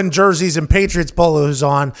Boston Bruin jerseys and Patriots polos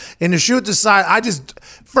on, and to shoot the side,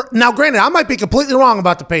 now granted, I might be completely wrong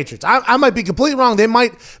about the Patriots. I might be completely wrong. They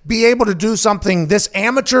might be able to do something this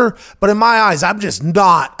amateur, but in my eyes, I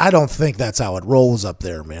don't think that's how it rolls up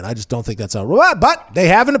there, man. I just don't think that's how it rolls. But they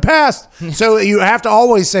have in the past, so you have to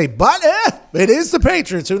always say, it is the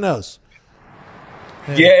Patriots. Who knows?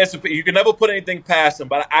 Yeah, you can never put anything past them,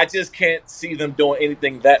 but I just can't see them doing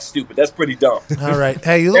anything that stupid. That's pretty dumb. All right.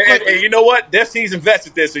 Hey, you look and you know what? They're seasoned vets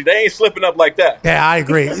at this, so they ain't slipping up like that. Yeah, I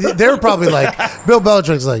agree. They're probably like, Bill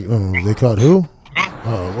Belichick's like, they caught who?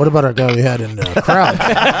 What about our guy we had in the crowd?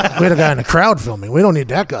 We had a guy in the crowd filming. We don't need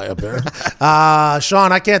that guy up there.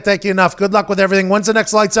 Shawne, I can't thank you enough. Good luck with everything. When's the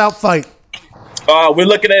next Lights Out fight? We're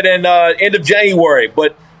looking at end of January,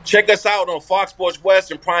 but check us out on Fox Sports West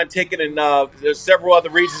and Prime Ticket, and there's several other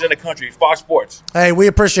regions in the country. Fox Sports. Hey, we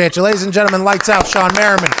appreciate you. Ladies and gentlemen, Lights Out, Shawne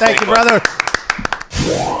Merriman. Thank you, brother.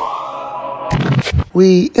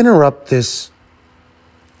 We interrupt this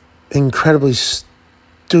incredibly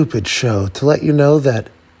stupid show to let you know that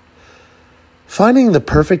finding the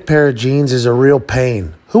perfect pair of jeans is a real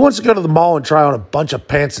pain. Who wants to go to the mall and try on a bunch of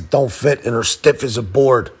pants that don't fit and are stiff as a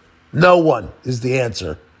board? No one is the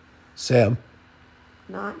answer. Sam?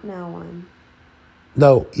 Not no one.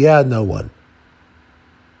 No one.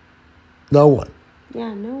 No one.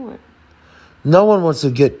 Yeah, no one. No one wants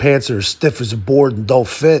to get pants that are stiff as a board and don't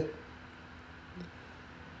fit.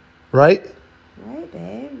 Right? Right,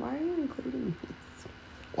 babe. Why are you including these?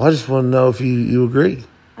 Well, I just want to know if you agree.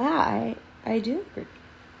 Yeah, I do agree.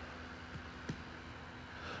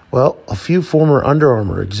 Well, a few former Under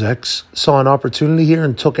Armour execs saw an opportunity here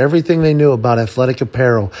and took everything they knew about athletic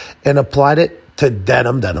apparel and applied it to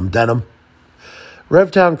denim.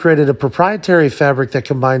 RevTown created a proprietary fabric that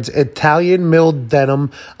combines Italian milled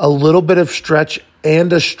denim, a little bit of stretch,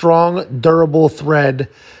 and a strong, durable thread,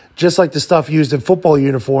 just like the stuff used in football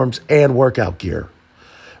uniforms and workout gear.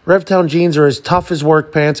 RevTown jeans are as tough as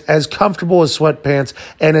work pants, as comfortable as sweatpants,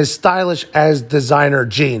 and as stylish as designer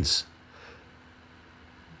jeans.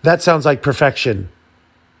 That sounds like perfection.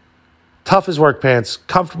 Tough as work pants,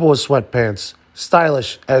 comfortable as sweatpants,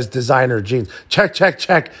 stylish as designer jeans.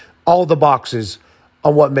 Check. All the boxes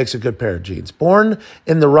on what makes a good pair of jeans. Born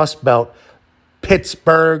in the Rust Belt,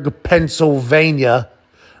 Pittsburgh, Pennsylvania,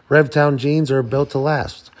 RevTown jeans are built to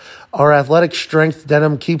last. Our athletic strength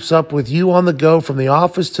denim keeps up with you on the go, from the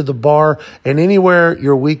office to the bar and anywhere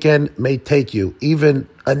your weekend may take you, even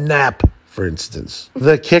a nap, for instance.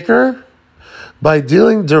 The kicker? By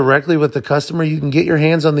dealing directly with the customer, you can get your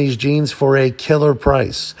hands on these jeans for a killer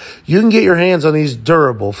price. You can get your hands on these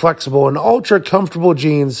durable, flexible, and ultra-comfortable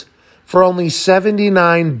jeans for only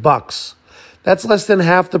 $79. That's less than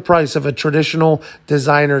half the price of a traditional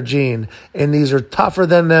designer jean, and these are tougher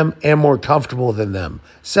than them and more comfortable than them.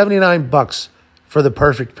 $79 for the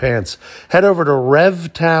perfect pants. Head over to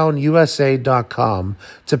RevTownUSA.com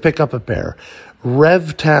to pick up a pair.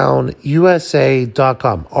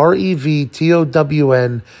 RevTownUSA.com.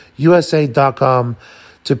 RevTown USA.com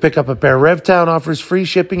to pick up a pair. RevTown offers free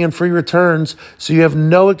shipping and free returns, so you have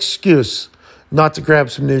no excuse not to grab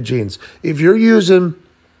some new jeans. If you're using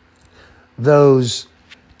those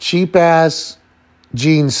cheap-ass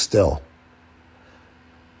jeans still,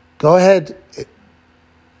 go ahead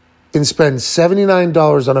and spend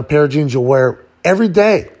 $79 on a pair of jeans you'll wear every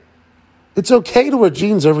day. It's okay to wear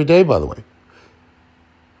jeans every day, by the way.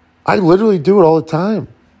 I literally do it all the time.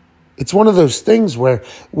 It's one of those things where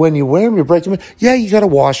when you wear them, you break them. Yeah, you got to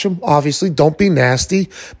wash them, obviously. Don't be nasty.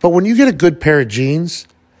 But when you get a good pair of jeans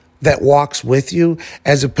that walks with you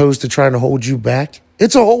as opposed to trying to hold you back,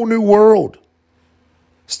 it's a whole new world.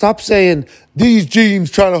 Stop saying, these jeans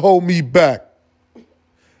trying to hold me back.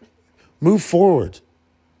 Move forward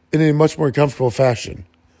in a much more comfortable fashion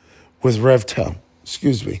with RevTown.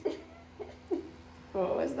 Excuse me.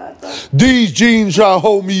 What was that though? These jeans try to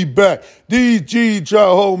hold me back. These jeans try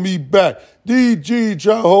to hold me back. These jeans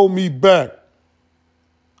try to hold me back.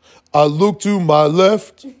 I look to my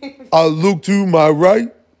left. I look to my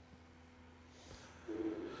right.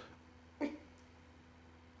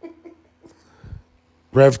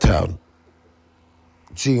 RevTown.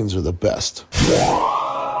 Jeans are the best.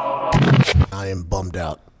 I am bummed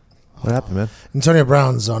out. What happened, man? Antonio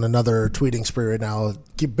Brown's on another tweeting spree right now,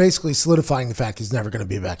 basically solidifying the fact he's never going to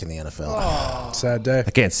be back in the NFL. Oh. Sad day. I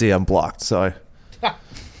can't see. I'm blocked. So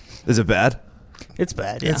is it bad? It's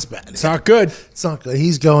bad. Yeah. It's bad. It's not good. It's not good.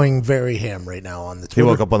 He's going very ham right now on the Twitter. He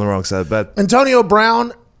woke up on the wrong side of bed. Antonio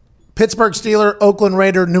Brown, Pittsburgh Steeler, Oakland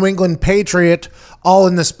Raider, New England Patriot, all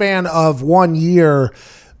in the span of 1 year.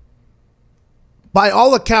 By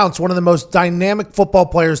all accounts, one of the most dynamic football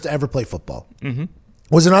players to ever play football. Mm-hmm.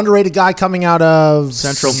 Was an underrated guy coming out of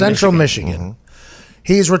Central Michigan. Mm-hmm.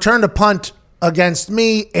 He's returned a punt against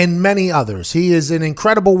me and many others. He is an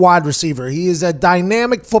incredible wide receiver. He is a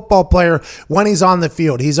dynamic football player when he's on the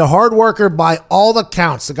field. He's a hard worker by all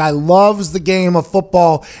accounts. The guy loves the game of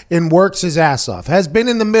football and works his ass off. Has been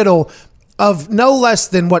in the middle of no less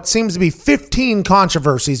than what seems to be 15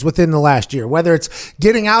 controversies within the last year, whether it's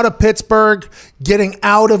getting out of Pittsburgh, getting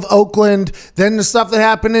out of Oakland, then the stuff that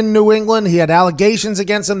happened in New England. He had allegations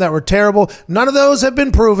against him that were terrible. None of those have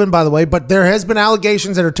been proven, by the way, but there has been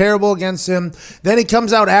allegations that are terrible against him. Then he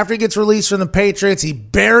comes out after he gets released from the Patriots. He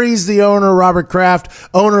buries the owner, Robert Kraft,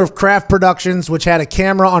 owner of Kraft Productions, which had a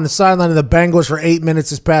camera on the sideline of the Bengals for 8 minutes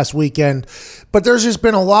this past weekend. But there's just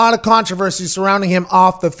been a lot of controversy surrounding him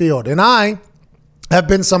off the field. And I have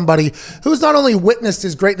been somebody who's not only witnessed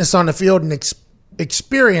his greatness on the field and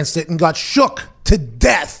experienced it and got shook to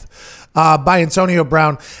death by Antonio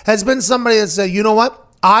Brown, has been somebody that said, you know what?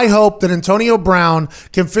 I hope that Antonio Brown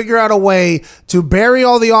can figure out a way to bury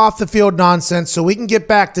all the off-the-field nonsense so we can get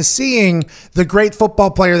back to seeing the great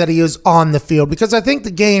football player that he is on the field, because I think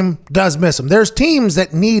the game does miss him. There's teams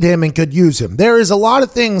that need him and could use him. There is a lot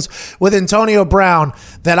of things with Antonio Brown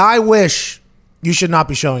that I wish you should not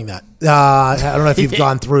be showing that. I don't know if you've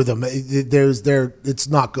gone through them. It's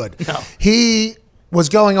not good. No. He was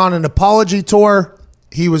going on an apology tour.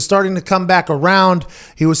 He was starting to come back around.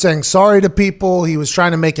 He was saying sorry to people. He was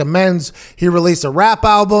trying to make amends. He released a rap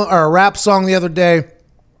album or a rap song the other day.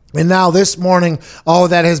 And now this morning, all of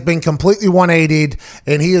that has been completely 180'd,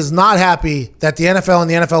 and he is not happy that the NFL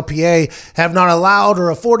and the NFLPA have not allowed or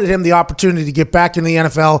afforded him the opportunity to get back in the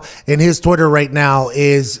NFL. And his Twitter right now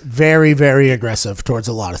is very, very aggressive towards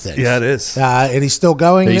a lot of things. Yeah, it is. And he's still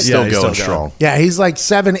going. He's still going strong. Yeah, he's like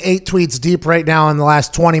 7-8 tweets deep right now in the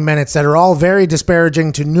last 20 minutes that are all very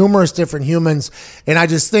disparaging to numerous different humans. And I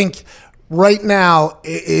just think right now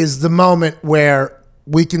is the moment where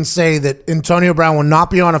we can say that Antonio Brown will not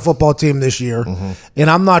be on a football team this year, and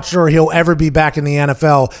I'm not sure he'll ever be back in the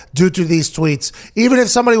NFL due to these tweets. Even if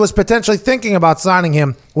somebody was potentially thinking about signing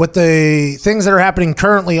him with the things that are happening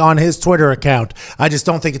currently on his Twitter account, I just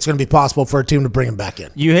don't think it's going to be possible for a team to bring him back in.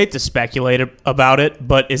 You hate to speculate about it,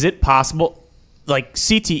 but is it possible? Like,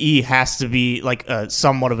 CTE has to be like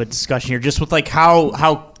somewhat of a discussion here, just with like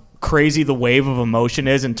how crazy the wave of emotion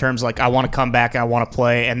is in terms of like, I want to come back, I want to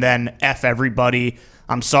play, and then F everybody,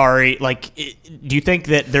 I'm sorry. Like, do you think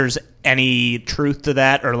that there's any truth to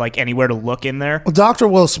that or like anywhere to look in there? Well, Dr.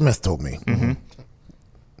 Will Smith told me. Mm-hmm.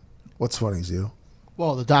 What's funny is you.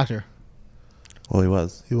 Well, the doctor. Well, he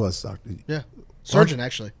was. He was doctor. Yeah. Surgeon,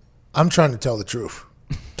 actually. I'm trying to tell the truth.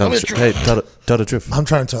 Tell the truth. I'm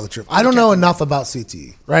trying to tell the truth. I don't know enough about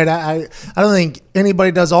CTE, right? I don't think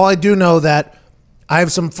anybody does. All I do know that I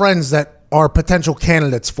have some friends that are potential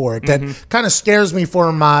candidates for it. That kind of scares me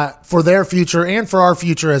for their future and for our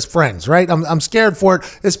future as friends, right? I'm scared for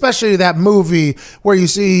it, especially that movie where you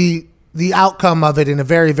see the outcome of it in a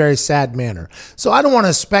very, very sad manner. So I don't want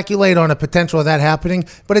to speculate on a potential of that happening,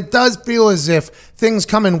 but it does feel as if things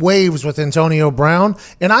come in waves with Antonio Brown,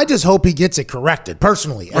 and I just hope he gets it corrected,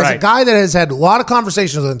 personally. As a guy that has had a lot of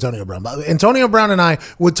conversations with Antonio Brown, Antonio Brown and I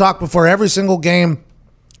would talk before every single game.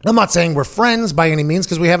 I'm not saying we're friends by any means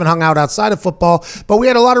because we haven't hung out outside of football, but we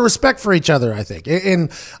had a lot of respect for each other, I think.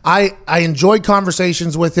 And I enjoyed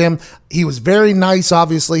conversations with him. He was very nice,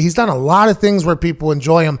 obviously. He's done a lot of things where people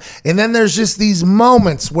enjoy him. And then there's just these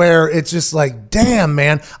moments where it's just like, damn,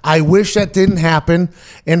 man, I wish that didn't happen.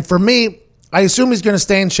 And for me, I assume he's going to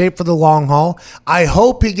stay in shape for the long haul. I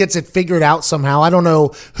hope he gets it figured out somehow. I don't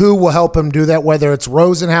know who will help him do that, whether it's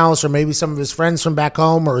Rosenhaus or maybe some of his friends from back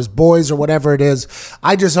home or his boys or whatever it is.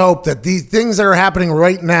 I just hope that these things that are happening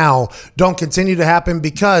right now don't continue to happen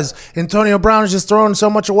because Antonio Brown is just throwing so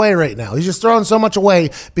much away right now. He's just throwing so much away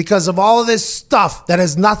because of all of this stuff that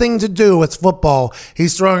has nothing to do with football.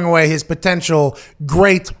 He's throwing away his potential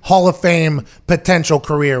great Hall of Fame potential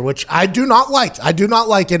career, which I do not like. I do not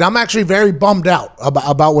like it. I'm actually very bummed out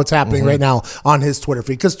about what's happening right now on his Twitter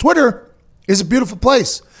feed because Twitter is a beautiful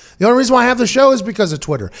place. The only reason why I have the show is because of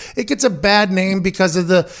Twitter. It gets a bad name because of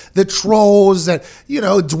the trolls that,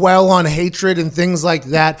 dwell on hatred and things like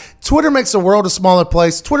that. Twitter makes the world a smaller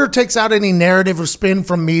place. Twitter takes out any narrative or spin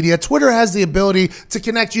from media. Twitter has the ability to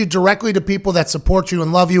connect you directly to people that support you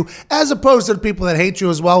and love you as opposed to the people that hate you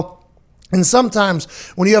as well. And sometimes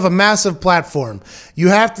when you have a massive platform, you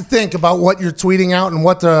have to think about what you're tweeting out and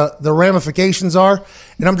what the ramifications are.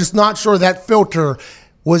 And I'm just not sure that filter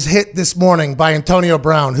was hit this morning by Antonio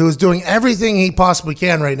Brown, who is doing everything he possibly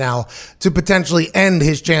can right now to potentially end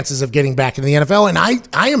his chances of getting back in the NFL. And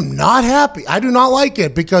I am not happy. I do not like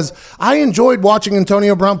it because I enjoyed watching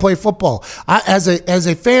Antonio Brown play football. As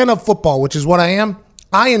a fan of football, which is what I am,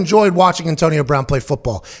 I enjoyed watching Antonio Brown play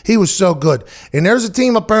football. He was so good. And there's a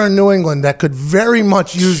team up there in New England that could very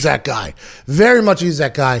much use that guy. Very much use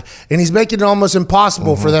that guy. And he's making it almost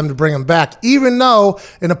impossible for them to bring him back. Even though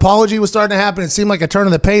an apology was starting to happen, it seemed like a turn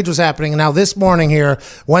of the page was happening. And now this morning here,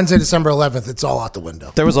 Wednesday, December 11th, it's all out the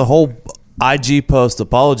window. There was a whole IG post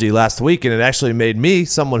apology last week, and it actually made me,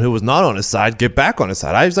 someone who was not on his side, get back on his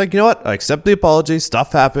side. I was like, you know what? I accept the apology.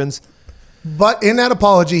 Stuff happens. But in that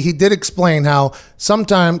apology, he did explain how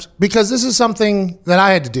sometimes, because this is something that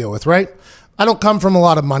I had to deal with, right? I don't come from a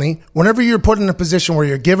lot of money. Whenever you're put in a position where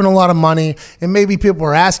you're given a lot of money and maybe people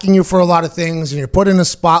are asking you for a lot of things and you're put in a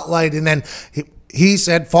spotlight and then he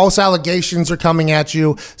said false allegations are coming at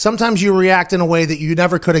you, sometimes you react in a way that you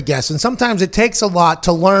never could have guessed. And sometimes it takes a lot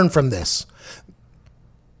to learn from this.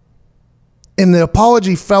 And the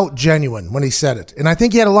apology felt genuine when he said it. And I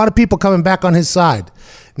think he had a lot of people coming back on his side.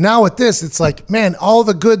 Now with this, it's like, man, all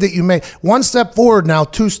the good that you made. One step forward now,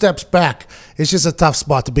 2 steps back. It's just a tough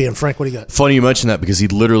spot to be in. Frank, what do you got? Funny you mention that because he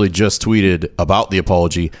literally just tweeted about the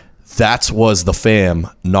apology. That was the fam,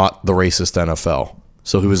 not the racist NFL.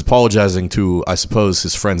 So he was apologizing to, I suppose,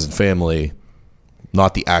 his friends and family,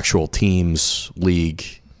 not the actual teams, league,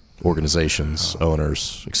 organizations,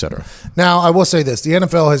 owners, etc. Now, I will say this. The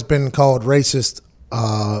NFL has been called racist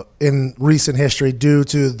in recent history due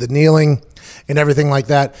to the kneeling and everything like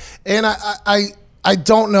that. And I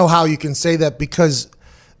don't know how you can say that because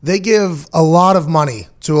they give a lot of money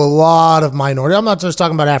to a lot of minorities. I'm not just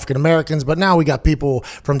talking about African Americans, but now we got people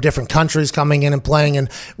from different countries coming in and playing. And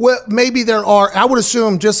well, maybe there are, I would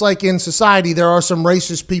assume, just like in society, there are some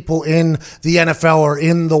racist people in the NFL or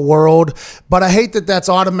in the world. But I hate that that's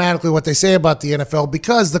automatically what they say about the NFL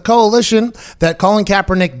because the coalition that Colin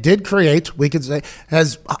Kaepernick did create, we could say,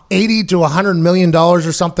 has $80 to $100 million or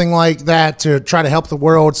something like that to try to help the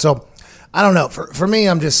world. So I don't know. For me,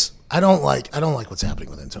 I don't like what's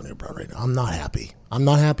happening with Antonio Brown right now. I'm not happy. I'm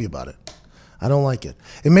not happy about it. I don't like it.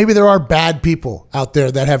 And maybe there are bad people out there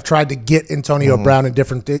that have tried to get Antonio Brown in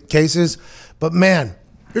different cases. But man,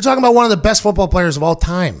 you're talking about one of the best football players of all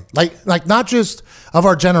time. Like not just of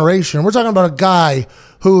our generation. We're talking about a guy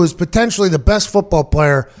who is potentially the best football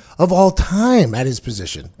player of all time at his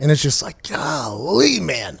position. And it's just like, golly,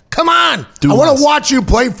 man. Come on. I want to watch you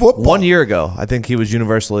play football. 1 year ago, I think he was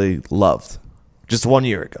universally loved. Just 1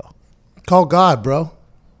 year ago. Call God, bro.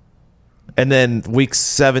 And then week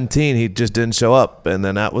 17, he just didn't show up. And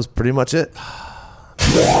then that was pretty much it.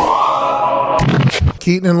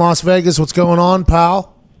 Keaton in Las Vegas, what's going on,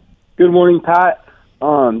 pal? Good morning, Pat.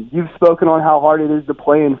 You've spoken on how hard it is to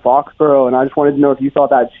play in Foxborough, and I just wanted to know if you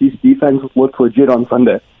thought that Chiefs defense looked legit on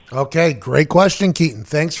Sunday. Okay, great question, Keaton.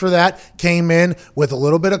 Thanks for that. Came in with a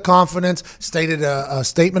little bit of confidence, stated a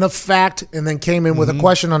statement of fact, and then came in with a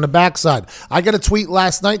question on the backside. I got a tweet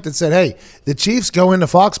last night that said, hey, the Chiefs go into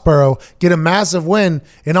Foxborough, get a massive win,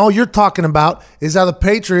 and all you're talking about is how the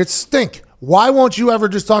Patriots stink. Why won't you ever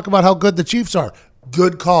just talk about how good the Chiefs are?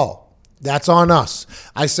 Good call. That's on us.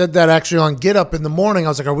 I said that actually on Get Up in the morning. I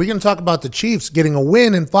was like, are we going to talk about the Chiefs getting a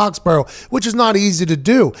win in Foxborough, which is not easy to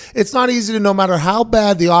do. It's not easy to, no matter how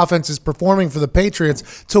bad the offense is performing for the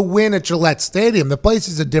Patriots, to win at Gillette Stadium. The place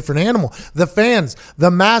is a different animal. The fans,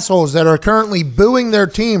 the massholes that are currently booing their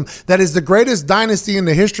team that is the greatest dynasty in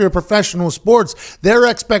the history of professional sports, their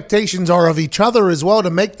expectations are of each other as well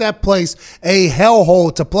to make that place a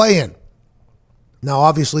hellhole to play in. Now,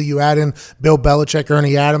 obviously, you add in Bill Belichick,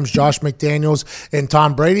 Ernie Adams, Josh McDaniels, and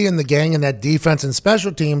Tom Brady and the gang and that defense and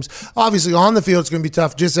special teams. Obviously, on the field, it's going to be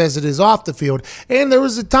tough just as it is off the field. And there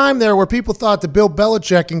was a time there where people thought that Bill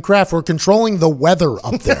Belichick and Kraft were controlling the weather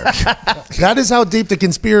up there. That is how deep the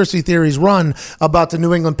conspiracy theories run about the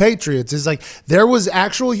New England Patriots. It's like there was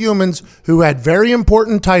actual humans who had very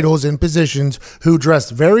important titles and positions who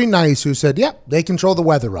dressed very nice who said, yep, they control the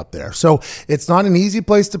weather up there. So it's not an easy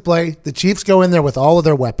place to play. The Chiefs go in there with all of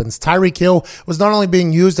their weapons. Tyreek Hill was not only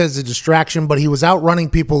being used as a distraction, but he was outrunning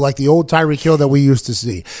people like the old Tyreek Hill that we used to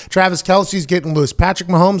see. Travis Kelce's getting loose. Patrick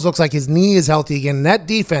Mahomes looks like his knee is healthy again. And that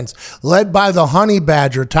defense, led by the honey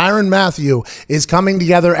badger, Tyrann Mathieu, is coming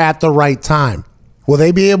together at the right time. Will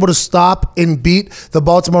they be able to stop and beat the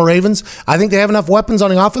Baltimore Ravens? I think they have enough weapons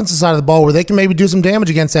on the offensive side of the ball where they can maybe do some damage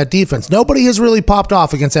against that defense. Nobody has really popped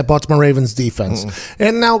off against that Baltimore Ravens defense.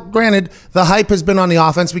 And now, granted, the hype has been on the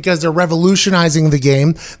offense because they're revolutionizing the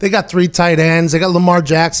game. They got 3 tight ends. They got Lamar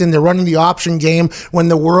Jackson. They're running the option game when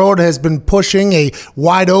the world has been pushing a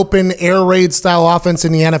wide-open air raid style offense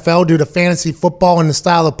in the NFL due to fantasy football and the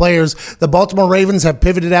style of players. The Baltimore Ravens have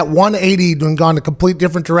pivoted at 180 and gone a complete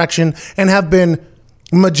different direction and have been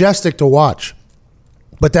majestic to watch.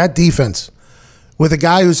 But that defense, with a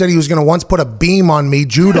guy who said he was going to once put a beam on me,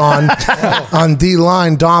 Judon, on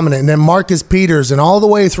D-line, dominant, and then Marcus Peters, and all the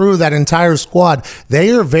way through that entire squad,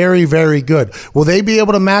 they are very, very good. Will they be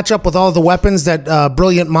able to match up with all the weapons that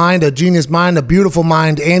brilliant mind, a genius mind, a beautiful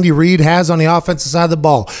mind Andy Reid has on the offensive side of the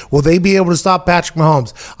ball? Will they be able to stop Patrick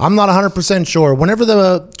Mahomes? I'm not 100% sure. Whenever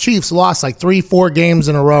the Chiefs lost like 3-4 games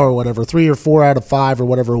in a row or whatever, 3 or 4 out of 5 or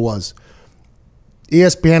whatever it was,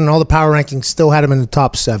 ESPN and all the power rankings still had him in the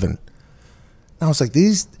top 7. And I was like,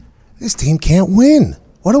 this team can't win.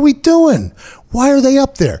 What are we doing? Why are they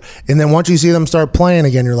up there? And then once you see them start playing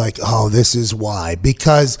again, you're like, oh, this is why.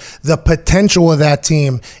 Because the potential of that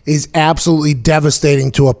team is absolutely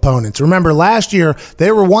devastating to opponents. Remember, last year, they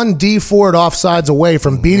were one D Ford offsides away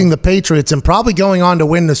from beating the Patriots and probably going on to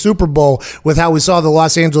win the Super Bowl with how we saw the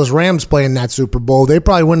Los Angeles Rams play in that Super Bowl. They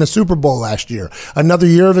probably win the Super Bowl last year. Another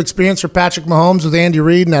year of experience for Patrick Mahomes with Andy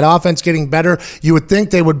Reid and that offense getting better. You would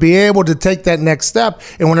think they would be able to take that next step.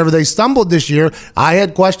 And whenever they stumbled this year, I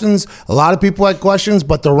had questions. A lot of people had questions,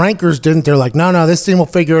 but the rankers didn't. They're like, no, this team will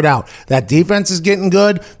figure it out. That defense is getting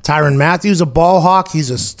good. Tyrann Mathieu's a ball hawk.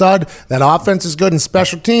 He's a stud. That offense is good in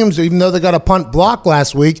special teams, even though they got a punt block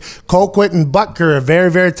last week. Colquitt and Butker are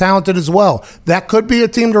very, very talented as well. That could be a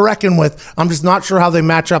team to reckon with. I'm just not sure how they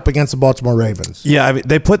match up against the Baltimore Ravens. Yeah, I mean,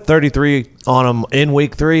 they put 33 on them in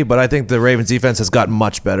week 3, but I think the Ravens defense has gotten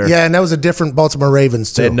much better. Yeah, and that was a different Baltimore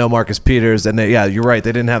Ravens, too. They had no Marcus Peters, and you're right.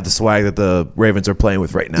 They didn't have the swag that the Ravens are playing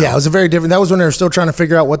with right now. Yeah, it was a very different. That was when they were still trying to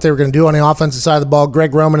figure out what they were going to do on the offensive side of the ball.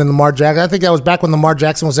 Greg Roman and Lamar Jackson. I think that was back when Lamar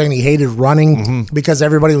Jackson was saying he hated running because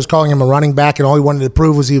everybody was calling him a running back, and all he wanted to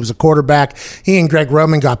prove was he was a quarterback. He and Greg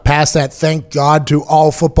Roman got past that. Thank God to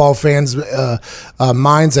all football fans'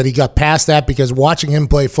 minds that he got past that, because watching him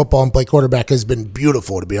play football and play quarterback has been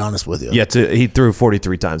beautiful, to be honest with you. Yeah, he threw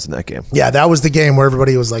 43 times in that game. Yeah, that was the game where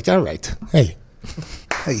everybody was like, all right, hey,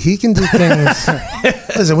 he can do things.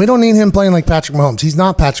 Listen, we don't need him playing like Patrick Mahomes. He's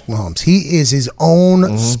not Patrick Mahomes. He is his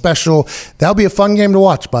own special. That'll be a fun game to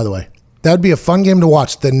watch, by the way. That would be a fun game to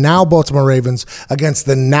watch. The now Baltimore Ravens against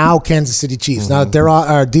the now Kansas City Chiefs. Now that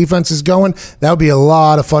our defense is going, that would be a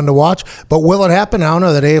lot of fun to watch. But will it happen? I don't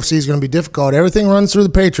know. That AFC is going to be difficult. Everything runs through the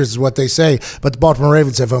Patriots is what they say. But the Baltimore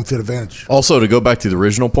Ravens have home field advantage. Also, to go back to the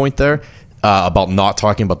original point there, about not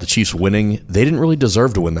talking about the Chiefs winning, they didn't really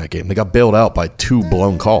deserve to win that game. They got bailed out by 2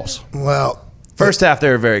 blown calls. Well, first half they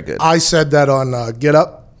were very good. I said that on Get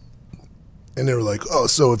Up, and they were like, "Oh,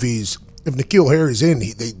 so if he's if N'Keal Harry's in,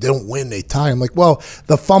 they don't win, they tie. I'm like, well,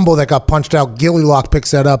 the fumble that got punched out, Gilly Lock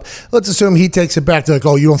picks that up. Let's assume he takes it back. They're like,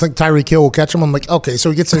 oh, you don't think Tyreek Hill will catch him? I'm like, okay,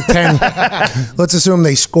 so he gets to 10. Let's assume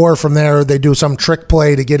they score from there. They do some trick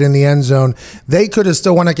play to get in the end zone. They could have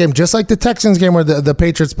still won that game, just like the Texans game where the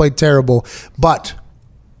Patriots played terrible. But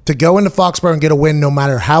to go into Foxborough and get a win, no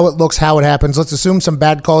matter how it looks, how it happens. Let's assume some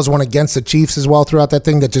bad calls went against the Chiefs as well throughout that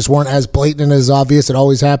thing that just weren't as blatant and as obvious. It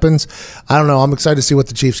always happens. I don't know. I'm excited to see what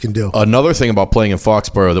the Chiefs can do. Another thing about playing in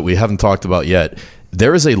Foxborough that we haven't talked about yet,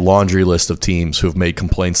 there is a laundry list of teams who have made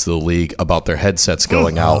complaints to the league about their headsets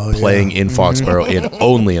going out, playing in Foxborough and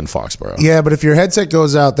only in Foxborough. Yeah, but if your headset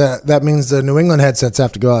goes out, that means the New England headsets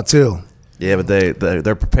have to go out too. Yeah, but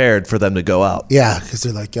they're prepared for them to go out. Yeah, because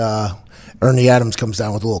they're like, Ernie Adams comes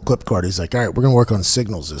down with a little clip card. He's like, all right, we're going to work on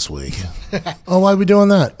signals this week. Oh, why are we doing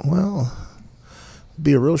that? Well, it'd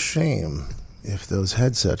be a real shame if those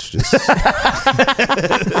headsets just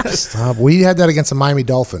stop. We had that against the Miami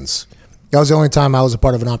Dolphins. That was the only time I was a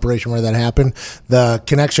part of an operation where that happened. The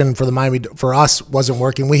connection for us wasn't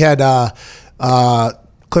working. We had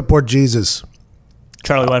Clipboard Jesus.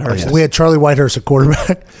 Charlie Whitehurst. We had Charlie Whitehurst at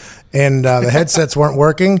quarterback, and the headsets weren't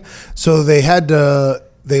working. So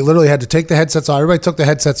they literally had to take the headsets off. Everybody took the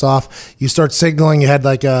headsets off. You start signaling. You had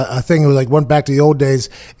like a thing that went back to the old days.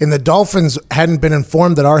 And the Dolphins hadn't been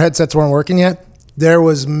informed that our headsets weren't working yet. There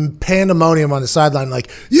was pandemonium on the sideline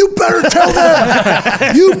like, you better tell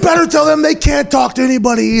them. You better tell them they can't talk to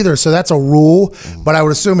anybody either. So that's a rule. But I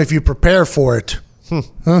would assume if you prepare for it,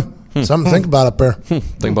 something to think about up there.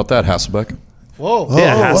 Think about that, Hasselbeck. Whoa.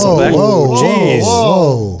 Yeah, Hasselbeck. Jeez.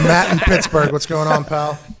 Whoa. Matt in Pittsburgh. What's going on,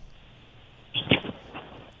 pal?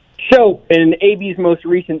 So, in AB's most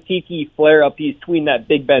recent TT flare-up, he's tweeting that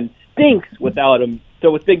Big Ben stinks without him. So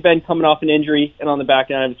with Big Ben coming off an injury and on the back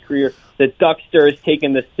end of his career, the Duckster has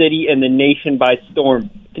taken the city and the nation by storm.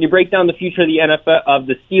 Can you break down the future of the NFL, of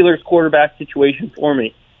the Steelers quarterback situation for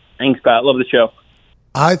me? Thanks, Pat. Love the show.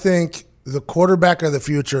 I think the quarterback of the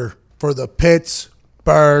future for the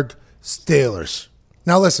Pittsburgh Steelers.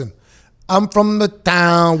 Now listen, I'm from the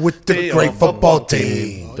town with the great football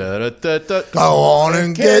team. Go on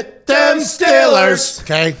and get them Steelers.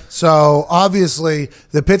 Okay, so obviously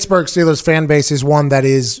the Pittsburgh Steelers fan base is one that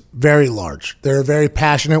is very large. They're a very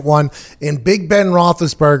passionate one. And Big Ben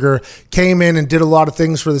Roethlisberger came in and did a lot of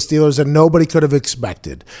things for the Steelers that nobody could have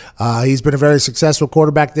expected. He's been a very successful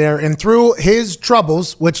quarterback there. And through his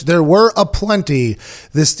troubles, which there were aplenty,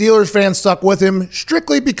 the Steelers fans stuck with him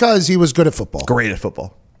strictly because he was good at football. Great at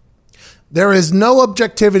football. There is no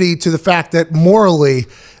objectivity to the fact that morally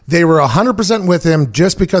they were 100% with him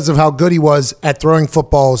just because of how good he was at throwing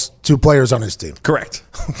footballs to players on his team. Correct.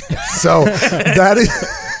 So that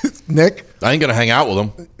is Nick. I ain't gonna hang out with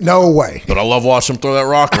him. No way. But I love watching him throw that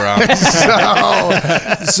rock around.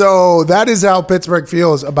 So that is how Pittsburgh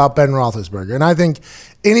feels about Ben Roethlisberger. And I think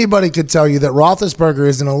anybody could tell you that Roethlisberger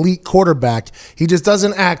is an elite quarterback. He just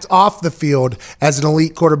doesn't act off the field as an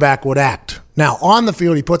elite quarterback would act. Now, on the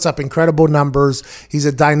field, he puts up incredible numbers. He's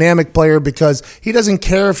a dynamic player because he doesn't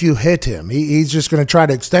care if you hit him. He's just going to try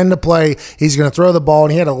to extend the play. He's going to throw the ball,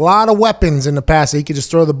 and he had a lot of weapons in the past that he could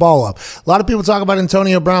just throw the ball up. A lot of people talk about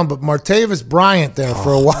Antonio Brown, but Martavis Bryant there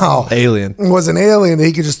for a while was an alien that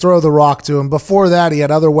he could just throw the rock to him. Before that, he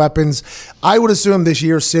had other weapons. I would assume this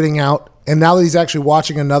year sitting out, and now that he's actually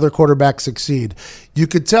watching another quarterback succeed, you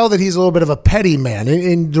could tell that he's a little bit of a petty man.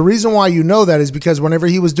 And the reason why you know that is because whenever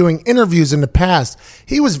he was doing interviews in the past,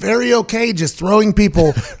 he was very okay just throwing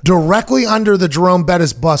people directly under the Jerome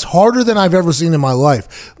Bettis bus harder than I've ever seen in my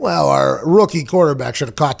life. Well, our rookie quarterback should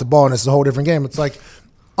have caught the ball, and it's a whole different game. It's like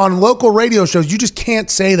on local radio shows, you just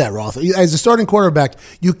can't say that, Roth. As a starting quarterback,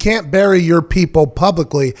 you can't bury your people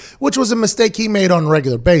publicly, which was a mistake he made on a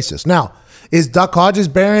regular basis. Now, is Duck Hodges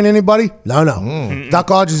burying anybody? No. Duck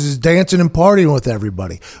Hodges is dancing and partying with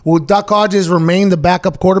everybody. Will Duck Hodges remain the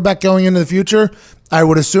backup quarterback going into the future? I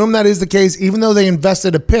would assume that is the case, even though they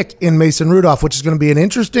invested a pick in Mason Rudolph, which is going to be an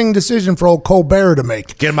interesting decision for old Colbert to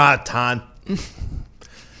make. Get him out of town.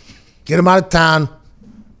 Get him out of town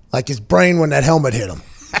like his brain when that helmet hit him.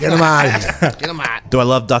 Get him out of here. Get him out. Do I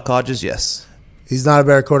love Duck Hodges? Yes. He's not a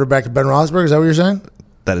better quarterback than Ben Roethlisberger? Is that what you're saying?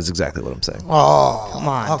 That is exactly what I'm saying. Oh, Come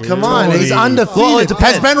on, oh dude. come on. He's undefeated. Well, it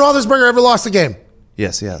depends. Has Ben Roethlisberger ever lost a game?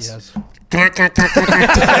 Yes, he has. Nick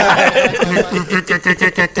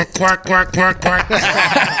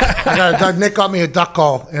got me a duck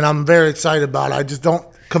call, and I'm very excited about it. I just don't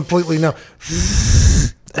completely know.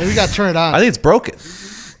 Hey, we got to turn it on. I think it's broken.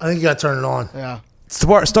 I think you got to turn it on. Yeah.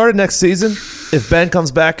 Started next season. If Ben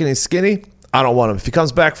comes back and he's skinny, I don't want him. If he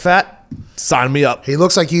comes back fat, Sign me up. He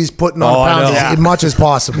looks like he's putting on pounds as much as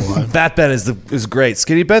possible. Fat Ben is great.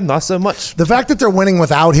 Skinny Ben, not so much. The fact that they're winning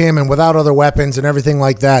without him and without other weapons and everything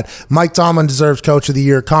like that, Mike Tomlin deserves Coach of the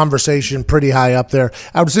Year conversation pretty high up there.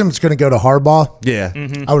 I would assume it's going to go to Harbaugh. Yeah.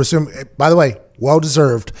 I would assume, by the way, well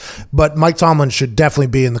deserved. But Mike Tomlin should definitely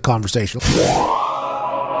be in the conversation.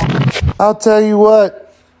 I'll tell you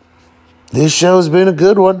what, this show's been a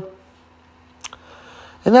good one.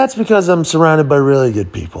 And that's because I'm surrounded by really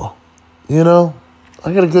good people. You know,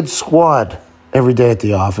 I got a good squad every day at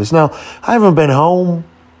the office. Now, I haven't been home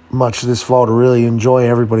much this fall to really enjoy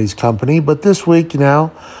everybody's company, but this week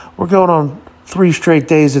now, we're going on 3 straight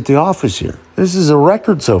days at the office here. This is a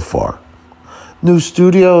record so far. New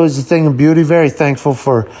studio is a thing of beauty. Very thankful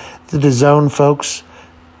for the DAZN folks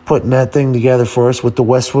putting that thing together for us, with the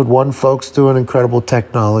Westwood One folks doing incredible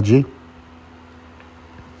technology.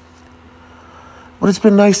 But it's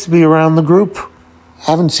been nice to be around the group.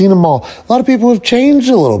 Haven't seen them all. A lot of people have changed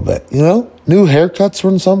a little bit, you know? New haircuts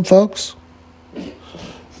from some folks.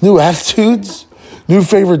 New attitudes. New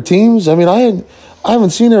favorite teams. I mean, I haven't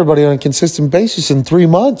seen everybody on a consistent basis in 3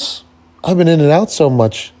 months. I've been in and out so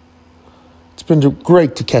much. It's been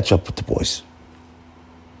great to catch up with the boys.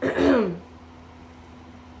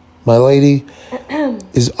 My lady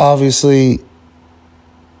is obviously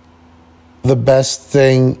the best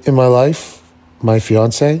thing in my life. My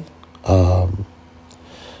fiance.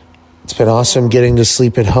 It's been awesome getting to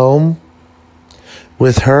sleep at home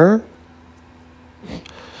with her.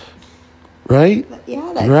 Right?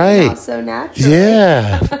 Yeah, that right. came out so natural.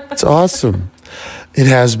 Yeah, it's awesome. It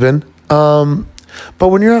has been. But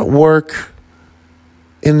when you're at work,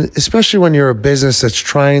 and especially when you're a business that's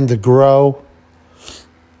trying to grow,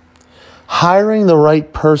 hiring the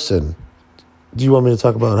right person. Do you want me to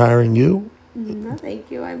talk about hiring you? No,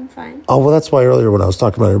 thank you. I'm fine. Oh, well, that's why earlier when I was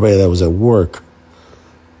talking about everybody that was at work,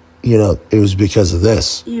 you know, it was because of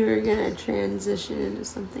this. You were going to transition into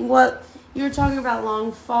something. Well, you were talking about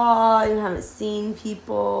long fall. You haven't seen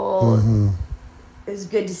people. Mm-hmm. It was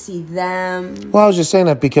good to see them. Well, I was just saying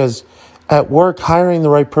that because at work, hiring the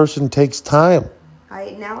right person takes time.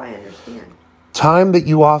 Now I understand. Time that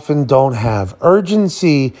you often don't have.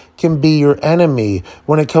 Urgency can be your enemy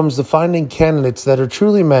when it comes to finding candidates that are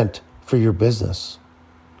truly meant for your business.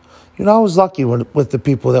 You're not always lucky with the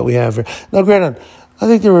people that we have here. Now, granted, I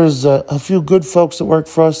think there was a few good folks that worked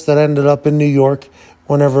for us that ended up in New York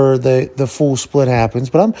whenever the full split happens.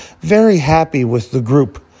 But I'm very happy with the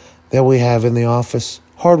group that we have in the office.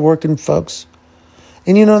 Hardworking folks.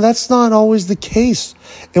 And, you know, that's not always the case.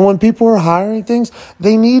 And when people are hiring things,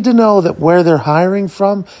 they need to know that where they're hiring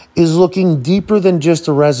from is looking deeper than just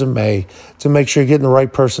a resume to make sure you're getting the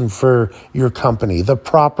right person for your company, the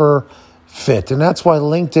proper fit. And that's why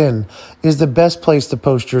LinkedIn is the best place to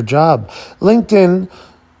post your job. LinkedIn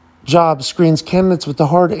Job screens candidates with the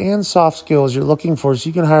hard and soft skills you're looking for so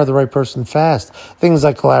you can hire the right person fast. Things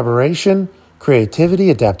like collaboration, creativity,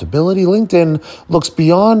 adaptability. LinkedIn looks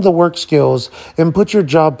beyond the work skills and puts your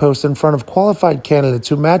job post in front of qualified candidates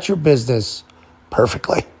who match your business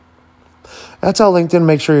perfectly. That's how LinkedIn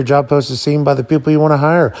makes sure your job post is seen by the people you want to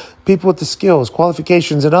hire. People with the skills,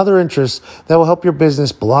 qualifications, and other interests that will help your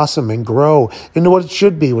business blossom and grow into what it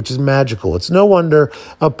should be, which is magical. It's no wonder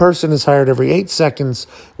a person is hired every 8 seconds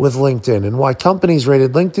with LinkedIn, and why companies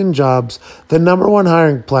rated LinkedIn Jobs the #1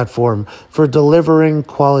 hiring platform for delivering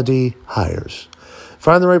quality hires.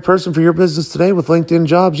 Find the right person for your business today with LinkedIn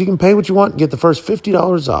Jobs. You can pay what you want and get the first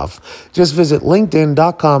 $50 off. Just visit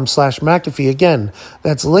linkedin.com/McAfee. Again,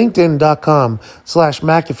 that's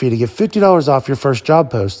linkedin.com/McAfee to get $50 off your first job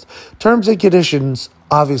post. Terms and conditions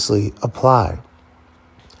obviously apply.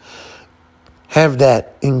 Have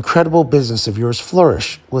that incredible business of yours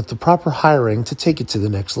flourish with the proper hiring to take it to the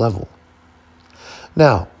next level.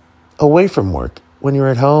 Now, away from work, when you're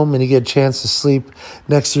at home and you get a chance to sleep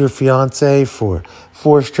next to your fiance for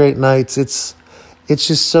 4 straight nights, it's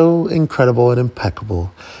just so incredible and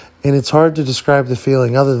impeccable. And it's hard to describe the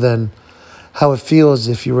feeling other than how it feels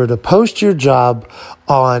if you were to post your job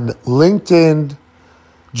on LinkedIn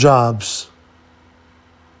Jobs.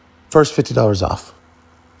 First $50 off.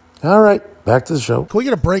 All right, back to the show. Can we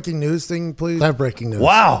get a breaking news thing, please? I have breaking news.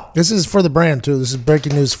 Wow. This is for the brand, too. This is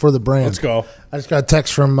breaking news for the brand. Let's go. I just got a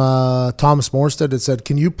text from Thomas Morstead that said,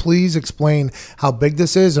 can you please explain how big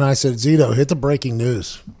this is? And I said, Zito, hit the breaking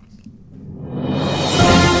news.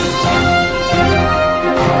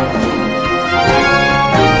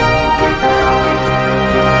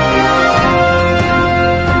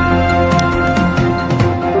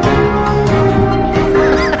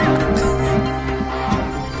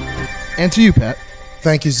 And to you, Pat.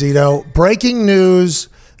 Thank you, Zito. Breaking news.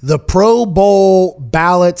 The Pro Bowl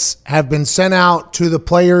ballots have been sent out to the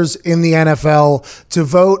players in the NFL to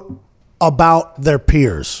vote about their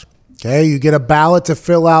peers. Okay, you get a ballot to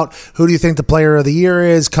fill out who do you think the player of the year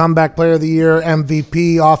is, comeback player of the year,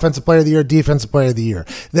 MVP, offensive player of the year, defensive player of the year.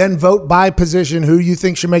 Then vote by position who you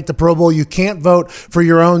think should make the Pro Bowl. You can't vote for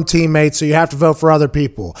your own teammates, so you have to vote for other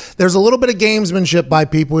people. There's a little bit of gamesmanship by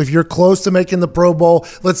people. If you're close to making the Pro Bowl,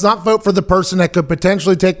 let's not vote for the person that could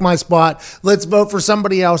potentially take my spot. Let's vote for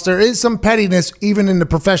somebody else. There is some pettiness even in the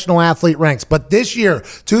professional athlete ranks. But this year,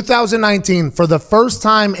 2019, for the first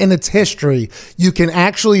time in its history, you can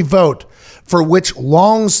actually vote for which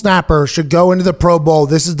long snapper should go into the Pro Bowl.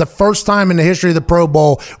 This is the first time in the history of the Pro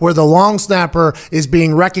Bowl where the long snapper is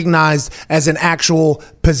being recognized as an actual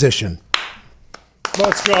position.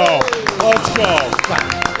 Let's go. Let's go.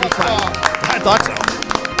 I thought so.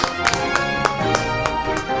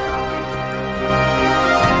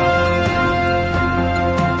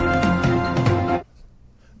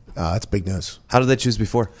 That's big news. How did they choose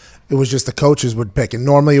before? It was just the coaches would pick. And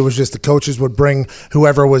normally it was just the coaches would bring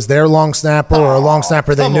whoever was their long snapper or a long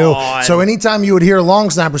snapper they knew. On. So anytime you would hear a long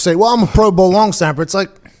snapper say, well, I'm a Pro Bowl long snapper, it's like,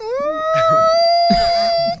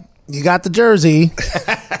 you got the jersey.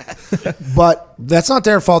 But that's not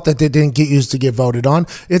their fault that they didn't get used to get voted on.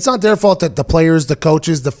 It's not their fault that the players, the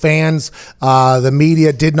coaches, the fans, the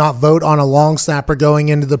media did not vote on a long snapper going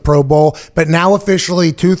into the Pro Bowl. But now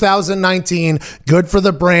officially 2019, good for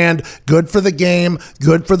the brand, good for the game,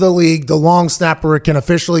 good for the league. The long snapper can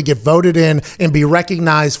officially get voted in and be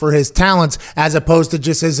recognized for his talents as opposed to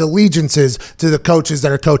just his allegiances to the coaches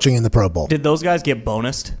that are coaching in the Pro Bowl. Did those guys get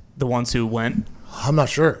bonused, the ones who went? I'm not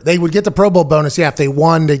sure. They would get the Pro Bowl bonus. Yeah, if they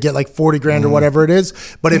won, they'd get like 40 grand or whatever it is.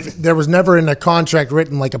 But if there was never in their contract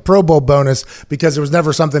written like a Pro Bowl bonus because there was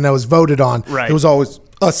never something that was voted on. Right. It was always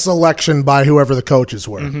a selection by whoever the coaches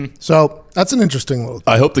were. So that's an interesting little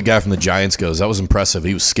thing. I hope the guy from the Giants goes. That was impressive.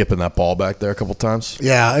 He was skipping that ball back there a couple times.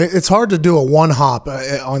 Yeah, it's hard to do a one hop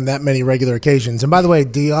on that many regular occasions. And by the way,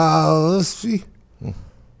 Diossi, I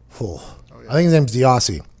think his name's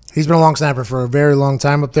Diossi. He's been a long snapper for a very long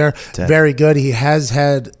time up there. 10. Very good. He has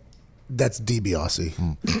had – that's DiBiase.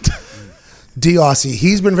 Diossi.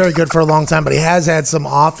 He's been very good for a long time, but he has had some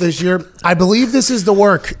off this year. I believe this is the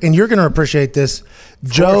work, and you're going to appreciate this.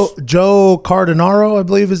 Joe Cardinaro, I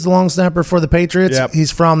believe, is the long snapper for the Patriots. Yep.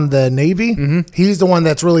 He's from the Navy. He's the one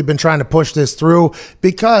that's really been trying to push this through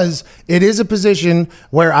because it is a position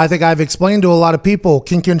where I think I've explained to a lot of people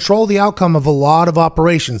can control the outcome of a lot of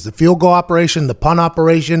operations. The field goal operation, the punt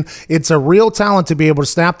operation. It's a real talent to be able to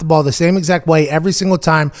snap the ball the same exact way every single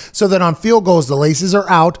time so that on field goals, the laces are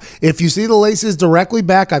out. If you see the laces directly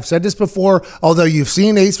back, I've said this before, although you've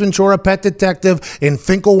seen Ace Ventura, Pet Detective, and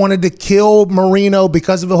Finkel wanted to kill Marino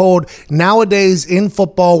because of a hold. Nowadays in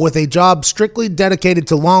football with a job strictly dedicated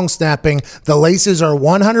to long snapping, the laces are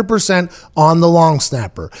 100% on the long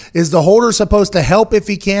snapper. Is the holder supposed to help if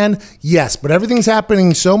he can? Yes, but everything's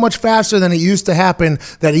happening so much faster than it used to happen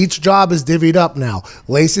that each job is divvied up now.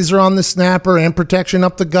 Laces are on the snapper and protection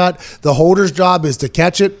up the gut. The holder's job is to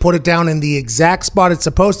catch it, put it down in the exact spot it's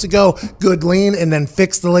supposed to go, good lean, and then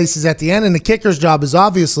fix the laces at the end. And the kicker's job is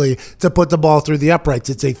obviously to put the ball through the uprights.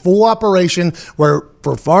 It's a full operation where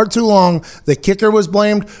for far too long, the kicker was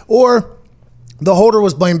blamed or the holder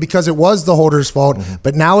was blamed because it was the holder's fault.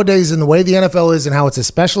 But nowadays, in the way the NFL is and how it's a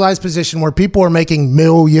specialized position where people are making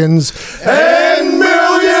millions and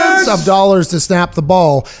millions of dollars to snap the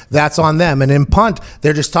ball, that's on them. And in punt,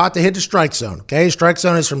 they're just taught to hit the strike zone. Okay, strike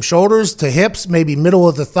zone is from shoulders to hips, maybe middle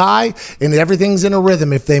of the thigh, and everything's in a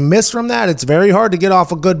rhythm. If they miss from that, it's very hard to get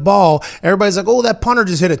off a good ball. Everybody's like, oh, that punter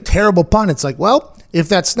just hit a terrible punt. It's like, well, if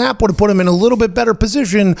that snap would have put him in a little bit better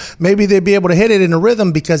position, maybe they'd be able to hit it in a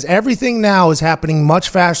rhythm because everything now is happening much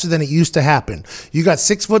faster than it used to happen. You got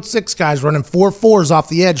 6'6" guys running 4.4s off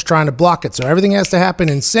the edge trying to block it. So everything has to happen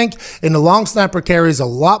in sync, and the long snapper carries a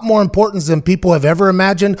lot more importance than people have ever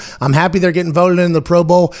imagined. I'm happy they're getting voted in the Pro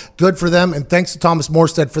Bowl. Good for them. And thanks to Thomas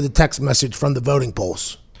Morstead for the text message from the voting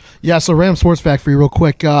polls. Yeah, so Ram Sports Fact for you real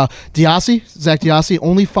quick. Diossi, Zach Diossi,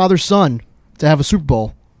 only father-son to have a Super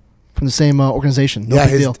Bowl from the same organization. No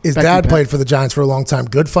big deal. His dad played for the Giants for a long time.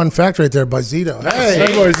 Good fun fact right there by Zito. Hey, That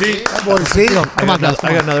boy Z. that boy Zito. Come on, guys.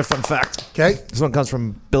 I got another fun fact. Okay. This one comes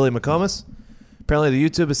from Billy McComas. Apparently, the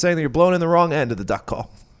YouTube is saying that you're blowing in the wrong end of the duck call.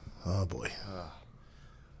 Oh, boy.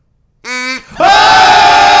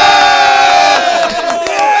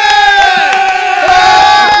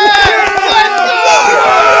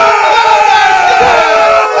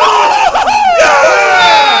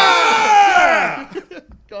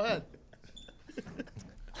 Go ahead.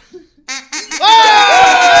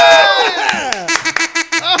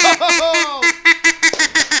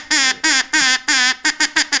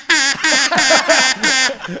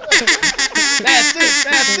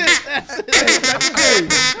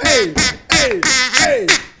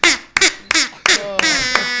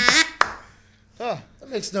 That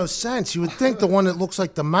makes no sense. You would think the one that looks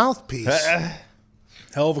like the mouthpiece.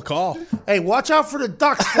 Hell of a call. Hey, watch out for the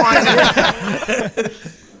ducks flying in.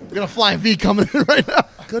 We got a flying V coming in right now.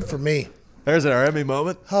 Good for me. There's our Emmy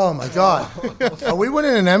moment. Oh, my God. Are we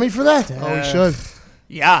winning an Emmy for that? Oh, we should.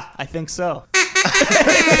 Yeah, I think so.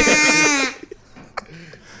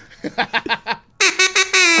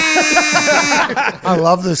 I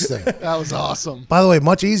love this thing. That was awesome. By the way,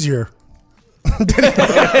 much easier.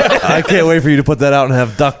 I can't wait for you to put that out and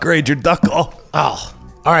have Duck grade your duck call. Oh,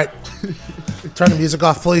 all right. Turn the music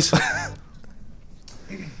off, please.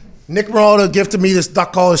 Nick Ronaldo gifted me this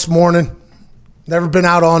duck call this morning. Never been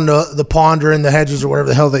out on the pond or in the hedges or whatever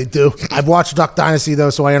the hell they do. I've watched Duck Dynasty, though,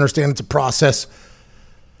 so I understand it's a process.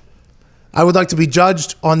 I would like to be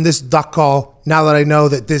judged on this duck call now that I know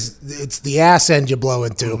that it's the ass end you blow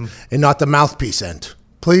into and not the mouthpiece end.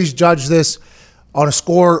 Please judge this on a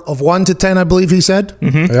score of 1 to 10, I believe he said.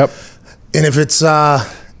 Mm-hmm. Yep. And if it's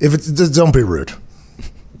don't be rude.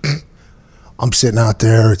 I'm sitting out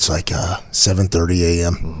there. It's like 7:30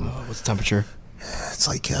 a.m. What's the temperature? It's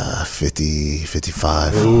like 50,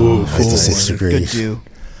 55, 56 degrees. Good dew.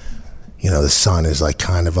 You know, the sun is like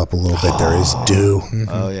kind of up a little bit. There is dew.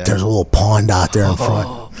 Oh, yeah. There's a little pond out there in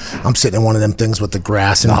front. I'm sitting in one of them things with the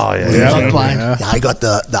grass and Yeah, I got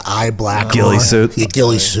the eye black Ghillie on, suit. the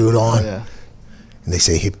ghillie suit on. Oh, yeah. And they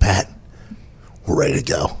say, "Hey, Pat, we're ready to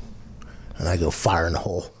go." And I go fire in the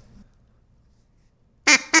hole.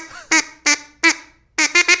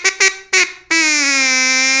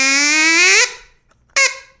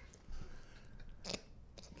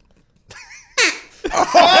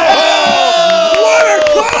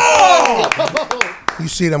 You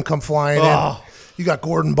see them come flying in. You got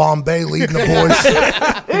Gordon Bombay leading the boys.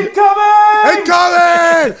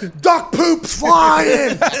 Incoming! Duck poops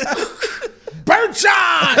flying! Bird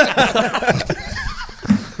shot!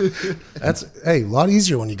 That's a lot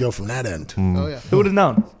easier when you go from that end. Oh, yeah. Who would have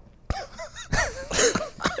known?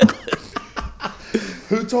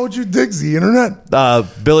 Who told you Diggs the internet?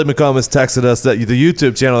 Billy McComas texted us that the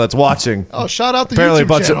YouTube channel that's watching. Oh, shout out the Apparently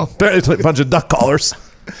YouTube channel. Apparently a bunch of duck callers.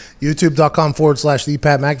 YouTube.com/The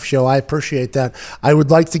Pat McAfee Show. I appreciate that. I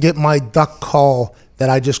would like to get my duck call that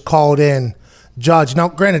I just called in judged. Now,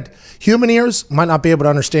 granted, human ears might not be able to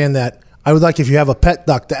understand that. I would like, if you have a pet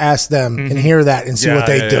duck, to ask them and hear that and see what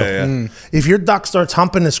they do. Yeah. If your duck starts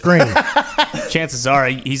humping the screen, Chances are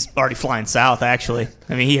he's already flying south, actually.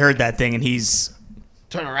 I mean, he heard that thing and he's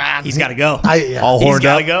Turn around. got to go. All He's horned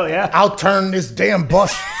got up. to go, yeah. I'll turn this damn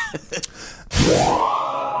bush.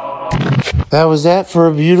 That was that for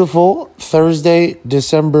a beautiful Thursday,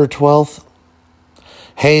 December 12th.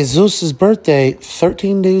 Jesus' birthday,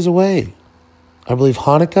 13 days away. I believe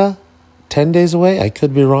Hanukkah, 10 days away. I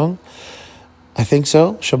could be wrong. I think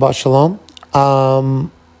so. Shabbat Shalom. I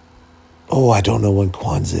don't know when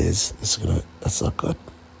Kwanzaa is. That's not good.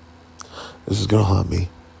 This is going to haunt me.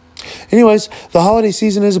 Anyways, the holiday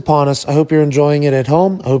season is upon us. I hope you're enjoying it at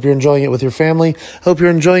home. I hope you're enjoying it with your family. I hope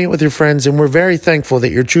you're enjoying it with your friends. And we're very thankful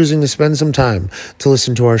that you're choosing to spend some time to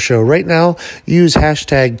listen to our show. Right now, use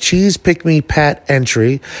hashtag CheesePickMePat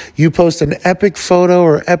entry. You post an epic photo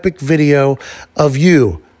or epic video of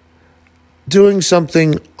you doing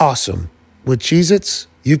something awesome with Cheez-Its.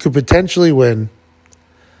 You could potentially win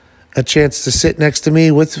a chance to sit next to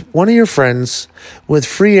me with one of your friends with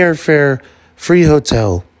free airfare, free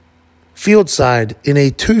hotel, fieldside in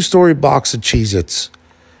a 2-story box of Cheez-Its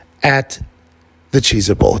at the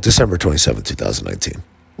Cheez-It Bowl, December 27, 2019.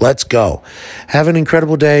 Let's go. Have an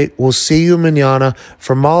incredible day. We'll see you mañana.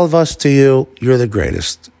 From all of us to you, you're the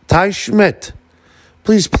greatest. Ty Schmidt,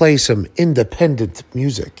 please play some independent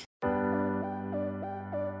music.